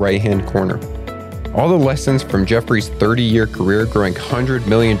the upper right-hand corner. All the lessons from Jeffrey's 30-year career growing $100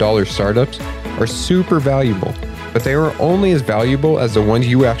 million startups are super valuable, but they are only as valuable as the ones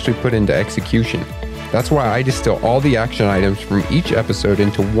you actually put into execution. That's why I distill all the action items from each episode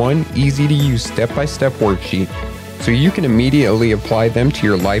into one easy-to-use step-by-step worksheet so you can immediately apply them to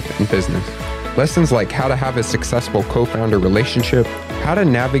your life and business. Lessons like how to have a successful co-founder relationship, how to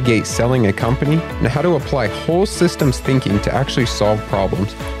navigate selling a company, and how to apply whole systems thinking to actually solve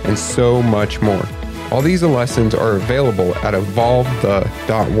problems, and so much more. All these lessons are available at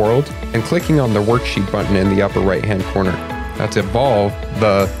evolvethe.world and clicking on the worksheet button in the upper right-hand corner. That's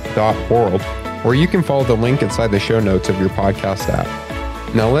evolvethe.world, or you can follow the link inside the show notes of your podcast app.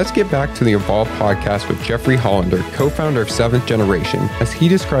 Now let's get back to the Evolve podcast with Jeffrey Hollander, co-founder of Seventh Generation, as he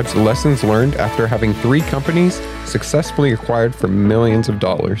describes the lessons learned after having 3 companies successfully acquired for millions of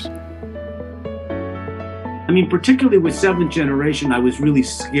dollars. I mean, particularly with Seventh Generation, I was really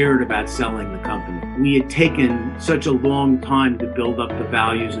scared about selling the company. We had taken such a long time to build up the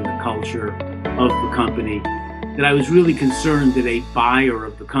values and the culture of the company that I was really concerned that a buyer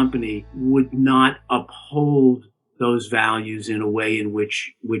of the company would not uphold those values in a way in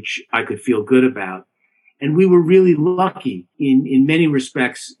which I could feel good about. And we were really lucky. In many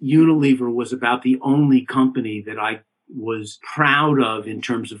respects, Unilever was about the only company that I was proud of in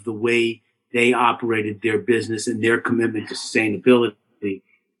terms of the way they operated their business and their commitment to sustainability.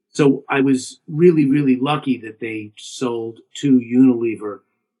 So I was really, really lucky that they sold to Unilever,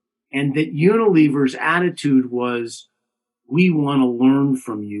 and that Unilever's attitude was, we want to learn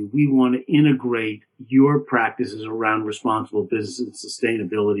from you. We want to integrate your practices around responsible business and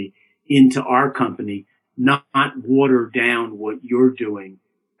sustainability into our company, not water down what you're doing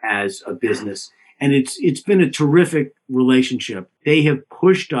as a business. And it's been a terrific relationship. They have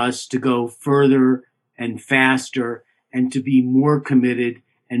pushed us to go further and faster and to be more committed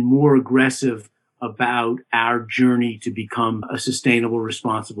and more aggressive about our journey to become a sustainable,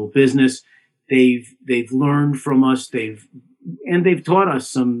 responsible business. They've learned from us. They've taught us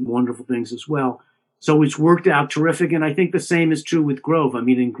some wonderful things as well. So it's worked out terrific. And I think the same is true with Grove. I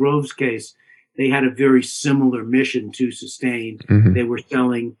mean, in Grove's case, they had a very similar mission to sustain. Mm-hmm. They were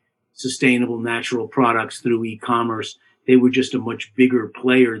selling sustainable natural products through e-commerce. They were just a much bigger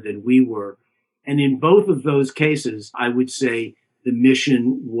player than we were. And in both of those cases, I would say the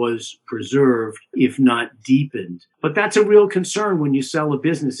mission was preserved, if not deepened. But that's a real concern when you sell a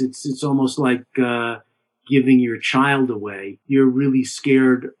business. It's almost like giving your child away. You're really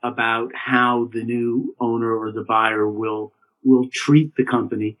scared about how the new owner or the buyer will treat the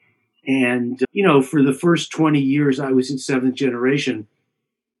company. And, for the first 20 years I was in Seventh Generation,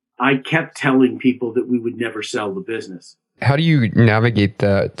 I kept telling people that we would never sell the business. How do you navigate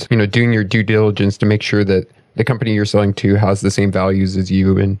that, doing your due diligence to make sure that the company you're selling to has the same values as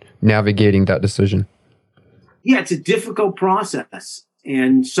you and navigating that decision? Yeah, it's a difficult process.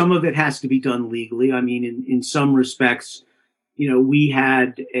 And some of it has to be done legally. I mean, in some respects, we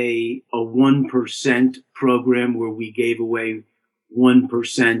had a 1% program where we gave away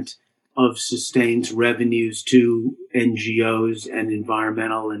 1% of Sustain's revenues to NGOs and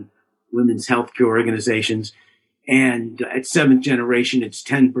environmental and women's healthcare organizations. And at Seventh Generation, it's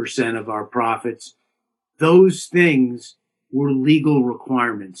 10% of our profits. Those things were legal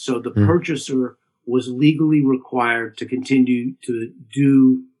requirements. So the purchaser was legally required to continue to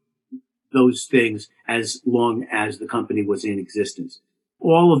do those things as long as the company was in existence.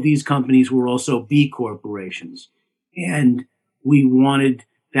 All of these companies were also B corporations, and we wanted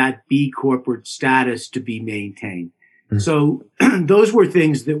that B corporate status to be maintained. So those were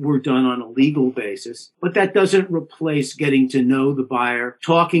things that were done on a legal basis, but that doesn't replace getting to know the buyer,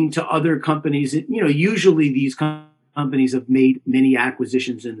 talking to other companies. Usually these companies have made many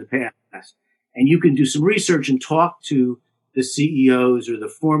acquisitions in the past, and you can do some research and talk to the CEOs or the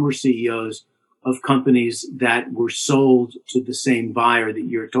former CEOs of companies that were sold to the same buyer that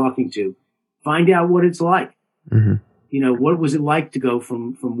you're talking to. Find out what it's like. Mm-hmm. What was it like to go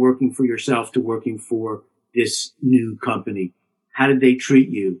from working for yourself to working for this new company? How did they treat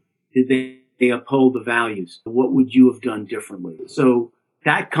you? Did they uphold the values? What would you have done differently? So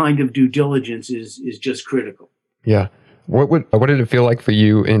that kind of due diligence is just critical. Yeah. What did it feel like for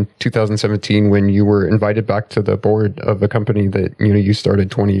you in 2017 when you were invited back to the board of a company that you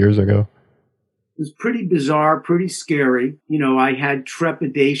started 20 years ago? It was pretty bizarre, pretty scary. I had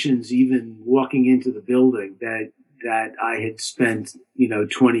trepidations even walking into the building that I had spent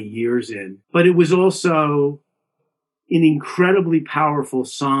 20 years in. But it was also an incredibly powerful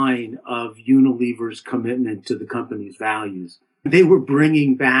sign of Unilever's commitment to the company's values. They were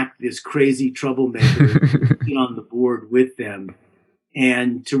bringing back this crazy troublemaker on the board with them,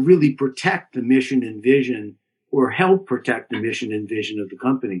 and to really protect the mission and vision, or help protect the mission and vision of the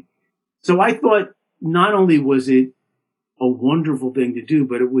company. So I thought not only was it a wonderful thing to do,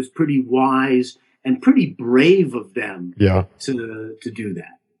 but it was pretty wise and pretty brave of them to do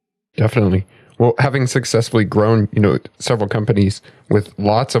that. Definitely. Well, having successfully grown, several companies with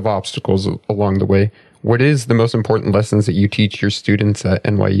lots of obstacles along the way, what is the most important lessons that you teach your students at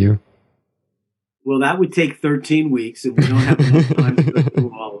NYU? Well, that would take 13 weeks, and we don't have enough time to go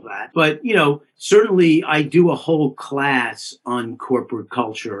through all of that. But, certainly I do a whole class on corporate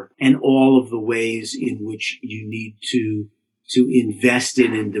culture and all of the ways in which you need to invest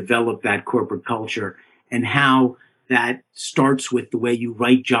in and develop that corporate culture, and how that starts with the way you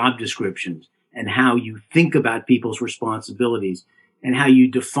write job descriptions and how you think about people's responsibilities and how you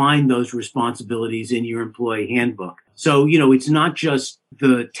define those responsibilities in your employee handbook. So, it's not just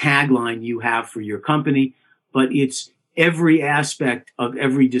the tagline you have for your company, but it's every aspect of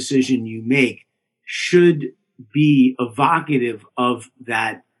every decision you make should be evocative of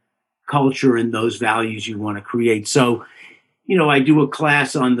that culture and those values you want to create. So, I do a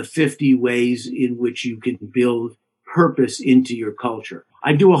class on the 50 ways in which you can build purpose into your culture.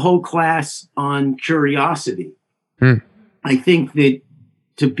 I do a whole class on curiosity. I think that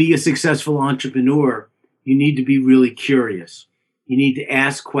to be a successful entrepreneur, you need to be really curious. You need to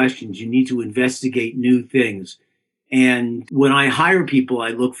ask questions. You need to investigate new things. And when I hire people, I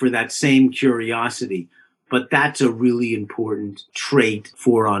look for that same curiosity. But that's a really important trait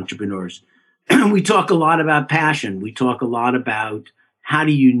for entrepreneurs. We talk a lot about passion. We talk a lot about how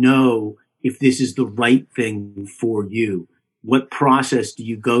do you know if this is the right thing for you? What process do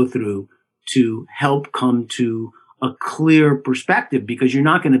you go through to help come to a clear perspective? Because you're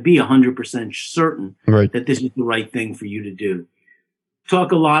not going to be 100% certain that this is the right thing for you to do.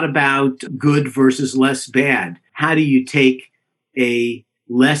 Talk a lot about good versus less bad. How do you take a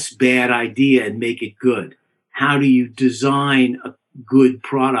less bad idea and make it good? How do you design a good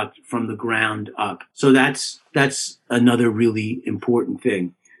product from the ground up? So that's another really important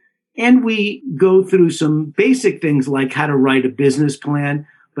thing. And we go through some basic things like how to write a business plan,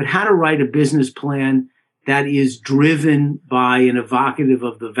 but how to write a business plan that is driven by and evocative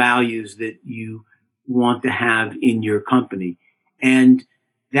of the values that you want to have in your company. And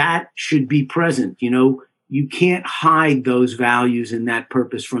that should be present. You can't hide those values and that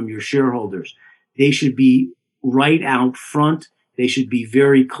purpose from your shareholders. They should be right out front. They should be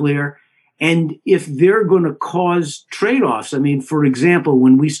very clear. And if they're going to cause trade-offs, for example,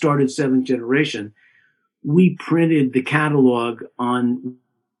 when we started Seventh Generation, we printed the catalog on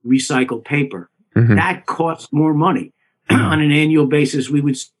recycled paper. Mm-hmm. That costs more money. On an annual basis, we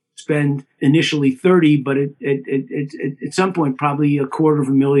would spend initially $30,000, but at some point, probably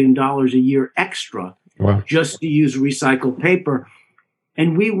 $250,000 a year extra just to use recycled paper.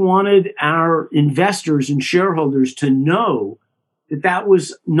 And we wanted our investors and shareholders to know that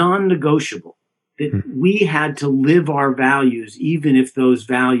was non-negotiable, that we had to live our values, even if those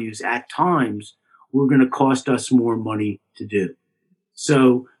values at times were going to cost us more money to do.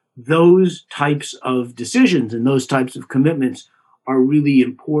 So those types of decisions and those types of commitments are really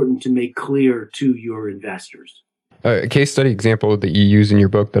important to make clear to your investors. A case study example that you use in your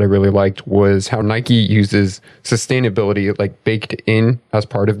book that I really liked was how Nike uses sustainability baked in as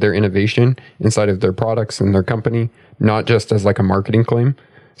part of their innovation inside of their products and their company, not just as a marketing claim.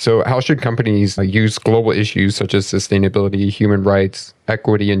 So how should companies use global issues such as sustainability, human rights,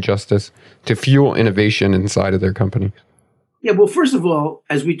 equity, and justice to fuel innovation inside of their company? Yeah, well, first of all,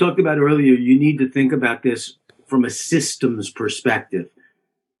 as we talked about earlier, you need to think about this from a systems perspective.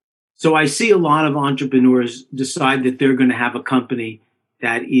 So I see a lot of entrepreneurs decide that they're going to have a company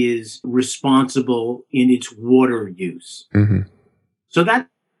that is responsible in its water use. Mm-hmm. So that's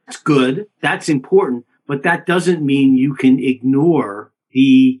good. That's important. But that doesn't mean you can ignore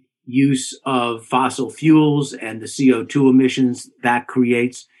the use of fossil fuels and the CO2 emissions that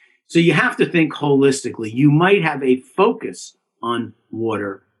creates. So you have to think holistically. You might have a focus on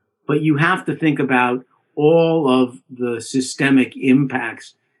water, but you have to think about all of the systemic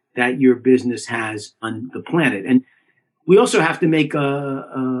impacts that your business has on the planet. And We also have to make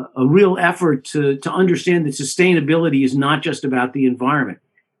a real effort to understand that sustainability is not just about the environment.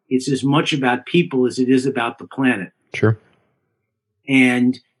 It's as much about people as it is about the planet. Sure.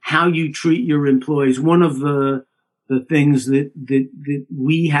 And how you treat your employees. One of the things that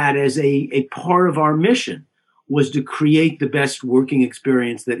we had as a part of our mission was to create the best working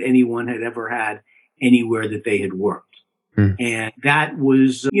experience that anyone had ever had anywhere that they had worked. And that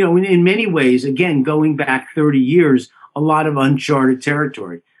was, in many ways, again, going back 30 years, a lot of uncharted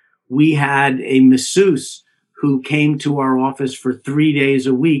territory. We had a masseuse who came to our office for 3 days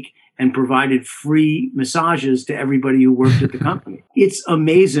a week and provided free massages to everybody who worked at the company. It's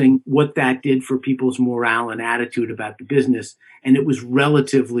amazing what that did for people's morale and attitude about the business, and it was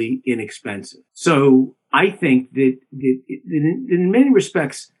relatively inexpensive. So I think that in many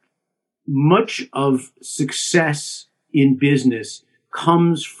respects, much of success in business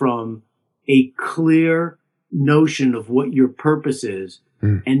comes from a clear notion of what your purpose is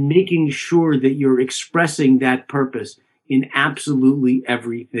and making sure that you're expressing that purpose in absolutely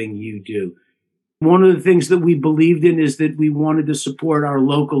everything you do. One of the things that we believed in is that we wanted to support our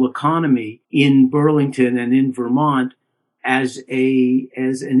local economy in Burlington and in Vermont as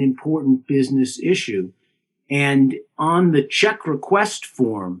an important business issue. And on the check request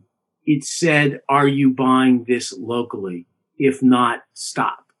form, it said, "Are you buying this locally? If not,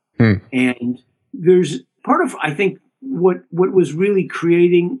 stop." And there's part of, I think, what was really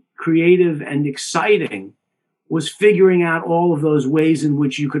creative and exciting was figuring out all of those ways in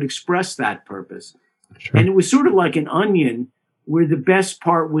which you could express that purpose. Sure. And it was sort of like an onion where the best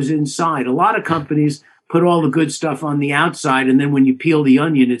part was inside. A lot of companies put all the good stuff on the outside, and then when you peel the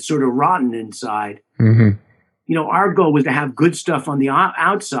onion, it's sort of rotten inside. Our goal was to have good stuff on the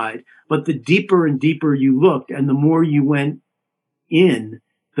outside, but the deeper and deeper you looked and the more you went in,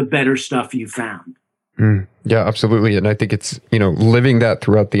 the better stuff you found. Yeah, absolutely. And I think it's, living that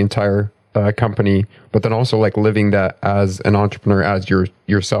throughout the entire company, but then also like living that as an entrepreneur, as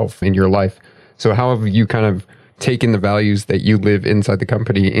yourself in your life. So how have you kind of taken the values that you live inside the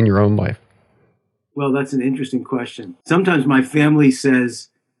company in your own life? Well, that's an interesting question. Sometimes my family says,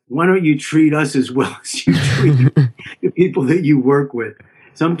 "Why don't you treat us as well as you treat the people that you work with?"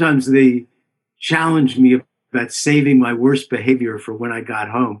 Sometimes they challenge me about saving my worst behavior for when I got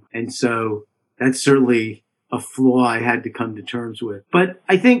home. And so that's certainly a flaw I had to come to terms with. But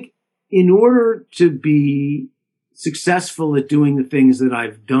I think in order to be successful at doing the things that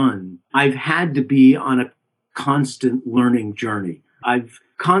I've done, I've had to be on a constant learning journey. I've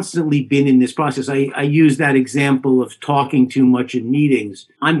constantly been in this process. I use that example of talking too much in meetings.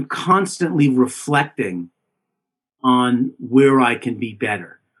 I'm constantly reflecting on where I can be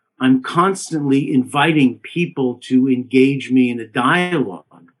better. I'm constantly inviting people to engage me in a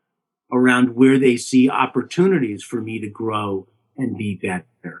dialogue around where they see opportunities for me to grow and be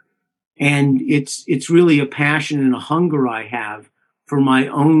better. And it's really a passion and a hunger I have for my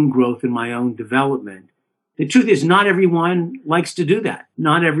own growth and my own development. The truth is, not everyone likes to do that.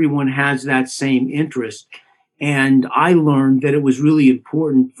 Not everyone has that same interest. And I learned that it was really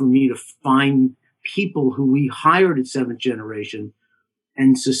important for me to find people who we hired at Seventh Generation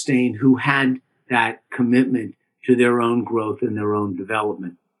and sustained who had that commitment to their own growth and their own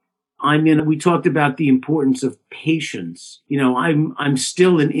development. We talked about the importance of patience. I'm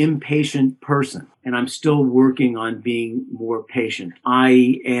still an impatient person, and I'm still working on being more patient.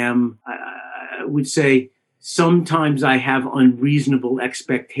 I would say, sometimes I have unreasonable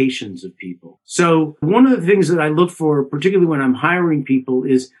expectations of people. So one of the things that I look for, particularly when I'm hiring people,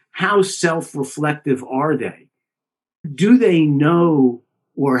 is how self-reflective are they? Do they know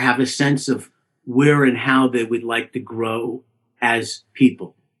or have a sense of where and how they would like to grow as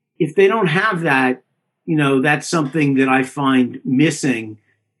people? If they don't have that, that's something that I find missing,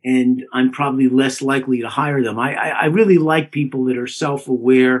 and I'm probably less likely to hire them. I really like people that are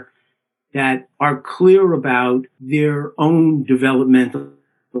self-aware, that are clear about their own developmental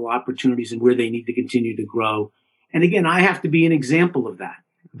opportunities and where they need to continue to grow. And again, I have to be an example of that.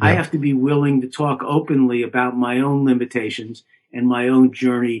 Yeah. I have to be willing to talk openly about my own limitations and my own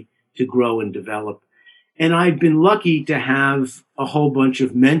journey to grow and develop. And I've been lucky to have a whole bunch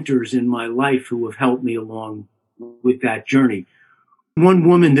of mentors in my life who have helped me along with that journey. One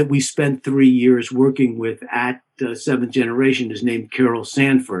woman that we spent 3 years working with at Seventh Generation is named Carol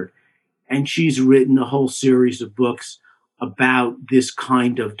Sanford. And she's written a whole series of books about this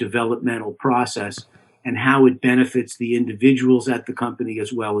kind of developmental process and how it benefits the individuals at the company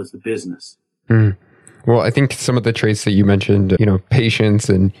as well as the business. Well, I think some of the traits that you mentioned, patience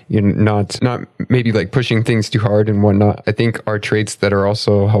and not maybe like pushing things too hard and whatnot, I think are traits that are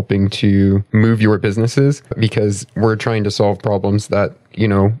also helping to move your businesses, because we're trying to solve problems that,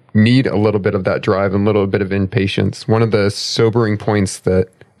 need a little bit of that drive and a little bit of impatience. One of the sobering points that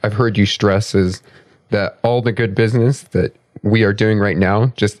I've heard you stress is that all the good business that we are doing right now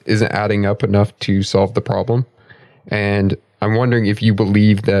just isn't adding up enough to solve the problem. And I'm wondering if you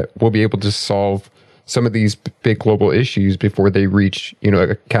believe that we'll be able to solve some of these big global issues before they reach,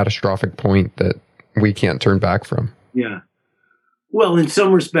 a catastrophic point that we can't turn back from. Yeah. Well, in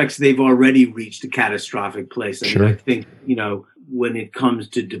some respects, they've already reached a catastrophic place. Sure. I think, when it comes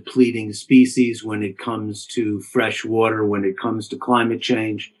to depleting species, when it comes to fresh water, when it comes to climate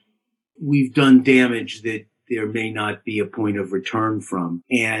change, we've done damage that there may not be a point of return from.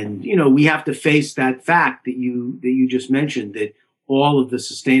 And, we have to face that fact that you just mentioned, that all of the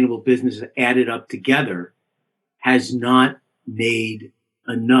sustainable business added up together has not made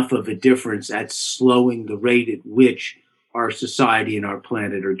enough of a difference at slowing the rate at which our society and our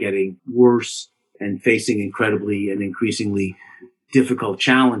planet are getting worse and facing incredibly and increasingly difficult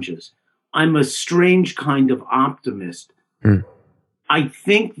challenges. I'm a strange kind of optimist. I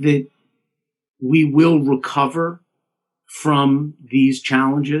think that we will recover from these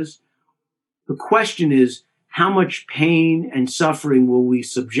challenges. The question is, how much pain and suffering will we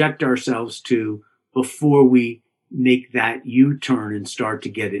subject ourselves to before we make that U-turn and start to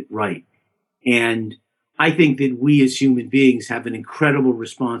get it right? And I think that we as human beings have an incredible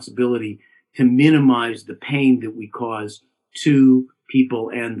responsibility to minimize the pain that we cause to people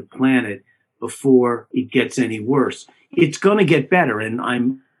and the planet before it gets any worse. It's going to get better, and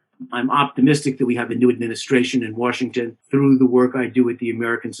I'm optimistic that we have a new administration in Washington. Through the work I do at the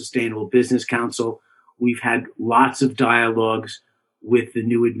American Sustainable Business Council, we've had lots of dialogues with the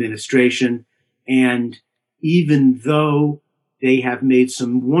new administration. And even though they have made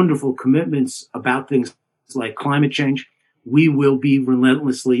some wonderful commitments about things like climate change, we will be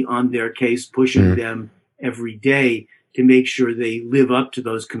relentlessly on their case, pushing them every day to make sure they live up to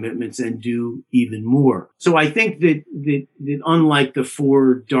those commitments and do even more. So I think that unlike the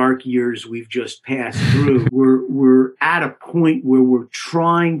 4 dark years we've just passed through, we're at a point where we're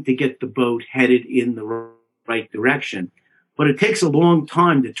trying to get the boat headed in the right direction. But it takes a long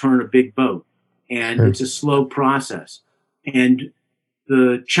time to turn a big boat, and it's a slow process. And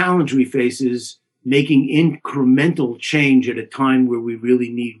the challenge we face is making incremental change at a time where we really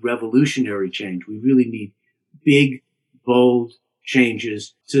need revolutionary change. We really need big, bold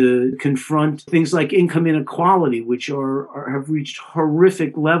changes to confront things like income inequality, which have reached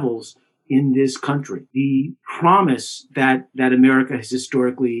horrific levels in this country. The promise that America has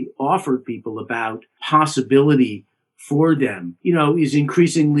historically offered people about possibility for them, is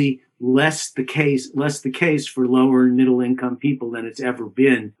increasingly less the case for lower and middle income people than it's ever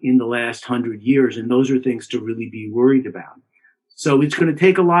been in the last 100 years. And those are things to really be worried about. So it's going to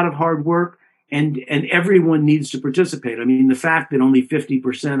take a lot of hard work. And everyone needs to participate. I mean, the fact that only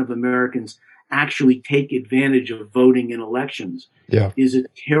 50% of Americans actually take advantage of voting in elections is a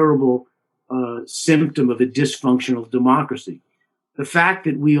terrible symptom of a dysfunctional democracy. The fact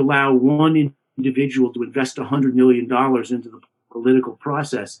that we allow one individual to invest $100 million into the political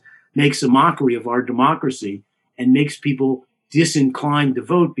process makes a mockery of our democracy and makes people disinclined to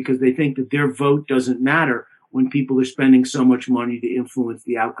vote because they think that their vote doesn't matter when people are spending so much money to influence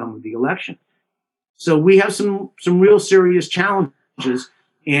the outcome of the election. So we have some real serious challenges,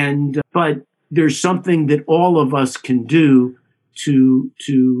 but there's something that all of us can do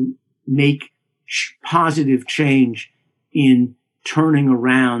to make positive change in turning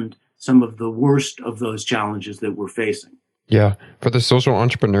around some of the worst of those challenges that we're facing. Yeah. For the social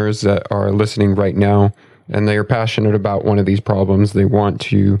entrepreneurs that are listening right now and they are passionate about one of these problems, they want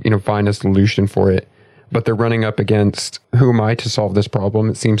to, find a solution for it, but they're running up against, who am I to solve this problem?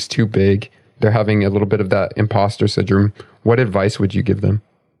 It seems too big. They're having a little bit of that imposter syndrome. What advice would you give them?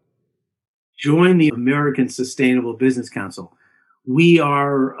 Join the American Sustainable Business Council. We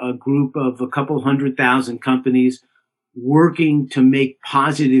are a group of a couple 100,000 companies working to make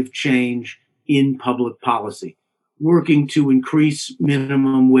positive change in public policy, working to increase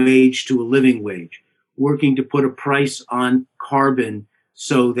minimum wage to a living wage, working to put a price on carbon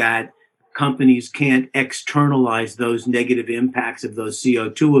so that companies can't externalize those negative impacts of those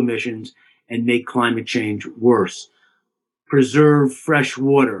CO2 emissions and make climate change worse. Preserve fresh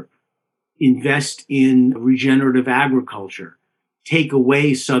water, invest in regenerative agriculture, take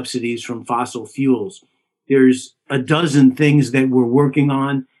away subsidies from fossil fuels. There's a dozen things that we're working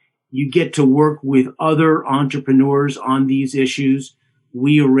on. You get to work with other entrepreneurs on these issues.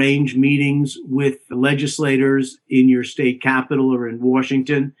 We arrange meetings with legislators in your state capital or in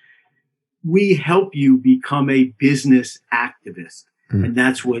Washington. We help you become a business activist. And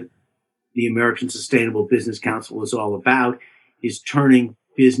that's what the American Sustainable Business Council is all about, is turning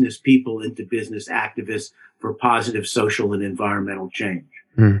business people into business activists for positive social and environmental change.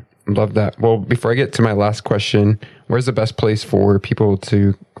 Love that. Well, before I get to my last question, where's the best place for people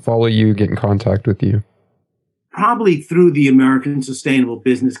to follow you, get in contact with you? Probably through the American Sustainable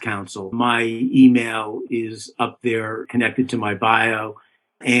Business Council. My email is up there connected to my bio.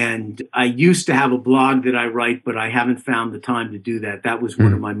 And I used to have a blog that I write, but I haven't found the time to do that. That was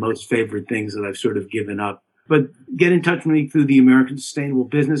one of my most favorite things that I've sort of given up. But get in touch with me through the American Sustainable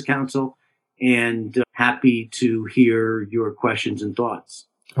Business Council, and happy to hear your questions and thoughts.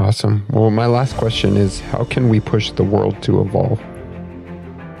 Awesome. Well, my last question is, how can we push the world to evolve?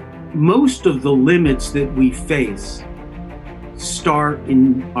 Most of the limits that we face start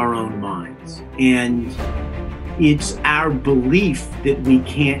in our own minds. And it's our belief that we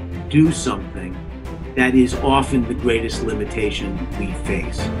can't do something that is often the greatest limitation we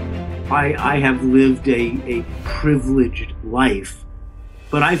face. I have lived a privileged life,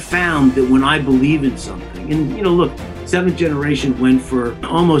 but I found that when I believe in something, and look, Seventh Generation went for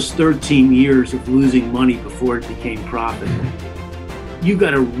almost 13 years of losing money before it became profitable. You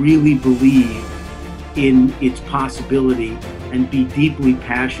got to really believe in its possibility and be deeply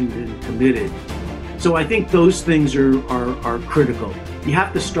passionate and committed. So I think those things are critical. You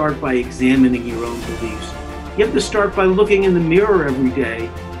have to start by examining your own beliefs. You have to start by looking in the mirror every day.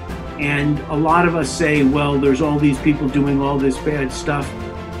 And a lot of us say, well, there's all these people doing all this bad stuff.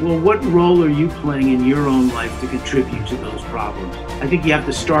 Well, what role are you playing in your own life to contribute to those problems? I think you have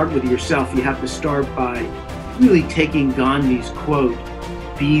to start with yourself. You have to start by really taking Gandhi's quote,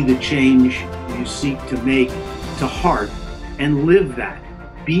 "Be the change you seek to make," to heart and live that.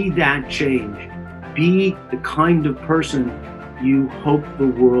 Be that change. Be the kind of person you hope the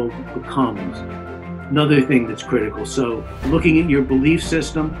world becomes. Another thing that's critical. So looking at your belief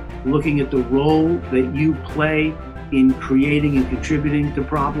system, looking at the role that you play in creating and contributing to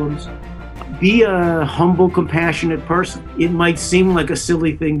problems. Be a humble, compassionate person. It might seem like a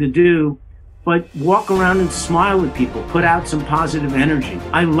silly thing to do, but walk around and smile at people. Put out some positive energy.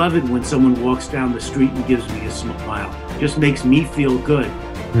 I love it when someone walks down the street and gives me a smile. Just makes me feel good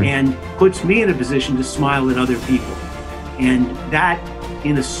and puts me in a position to smile at other people. And that,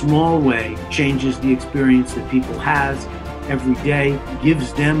 in a small way, changes the experience that people have every day,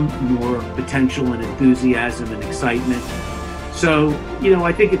 gives them more potential and enthusiasm and excitement. So,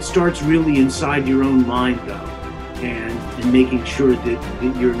 I think it starts really inside your own mind, though, and making sure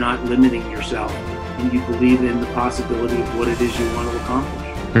that you're not limiting yourself and you believe in the possibility of what it is you want to accomplish.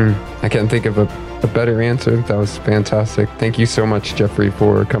 I can't think of a better answer. That was fantastic. Thank you so much, Jeffrey,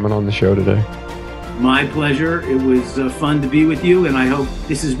 for coming on the show today. My pleasure. It was fun to be with you, and I hope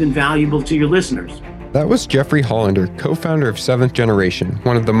this has been valuable to your listeners. That was Jeffrey Hollander, co-founder of Seventh Generation,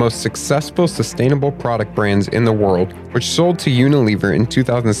 one of the most successful sustainable product brands in the world, which sold to Unilever in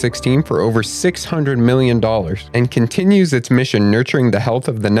 2016 for over $600 million and continues its mission nurturing the health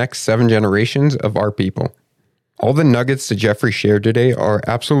of the next 7 generations of our people. All the nuggets that Jeffrey shared today are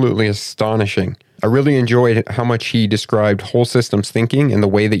absolutely astonishing. I really enjoyed how much he described whole systems thinking and the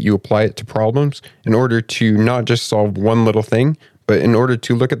way that you apply it to problems in order to not just solve one little thing, but in order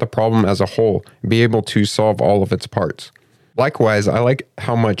to look at the problem as a whole, be able to solve all of its parts. Likewise, I like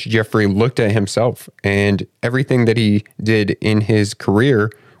how much Jeffrey looked at himself, and everything that he did in his career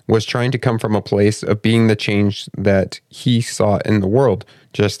was trying to come from a place of being the change that he saw in the world,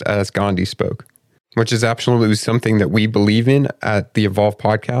 just as Gandhi spoke, which is absolutely something that we believe in at the Evolve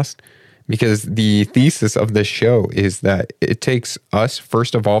podcast, because the thesis of this show is that it takes us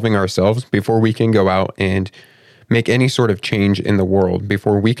first evolving ourselves before we can go out and make any sort of change in the world.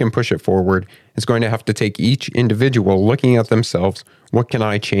 Before we can push it forward, it's going to have to take each individual looking at themselves. What can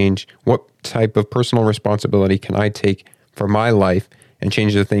I change? What type of personal responsibility can I take for my life and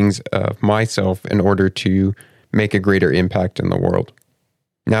change the things of myself in order to make a greater impact in the world?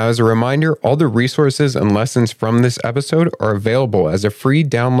 Now, as a reminder, all the resources and lessons from this episode are available as a free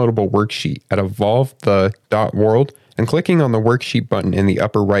downloadable worksheet at evolvethe.world and clicking on the worksheet button in the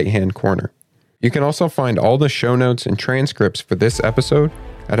upper right-hand corner. You can also find all the show notes and transcripts for this episode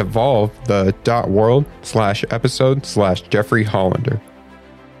at evolvethe.world/episode/Jeffrey Hollander.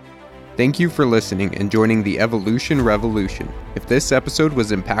 Thank you for listening and joining the Evolution Revolution. If this episode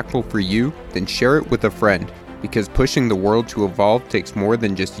was impactful for you, then share it with a friend, because pushing the world to evolve takes more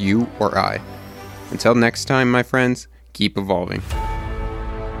than just you or I. Until next time, my friends, keep evolving.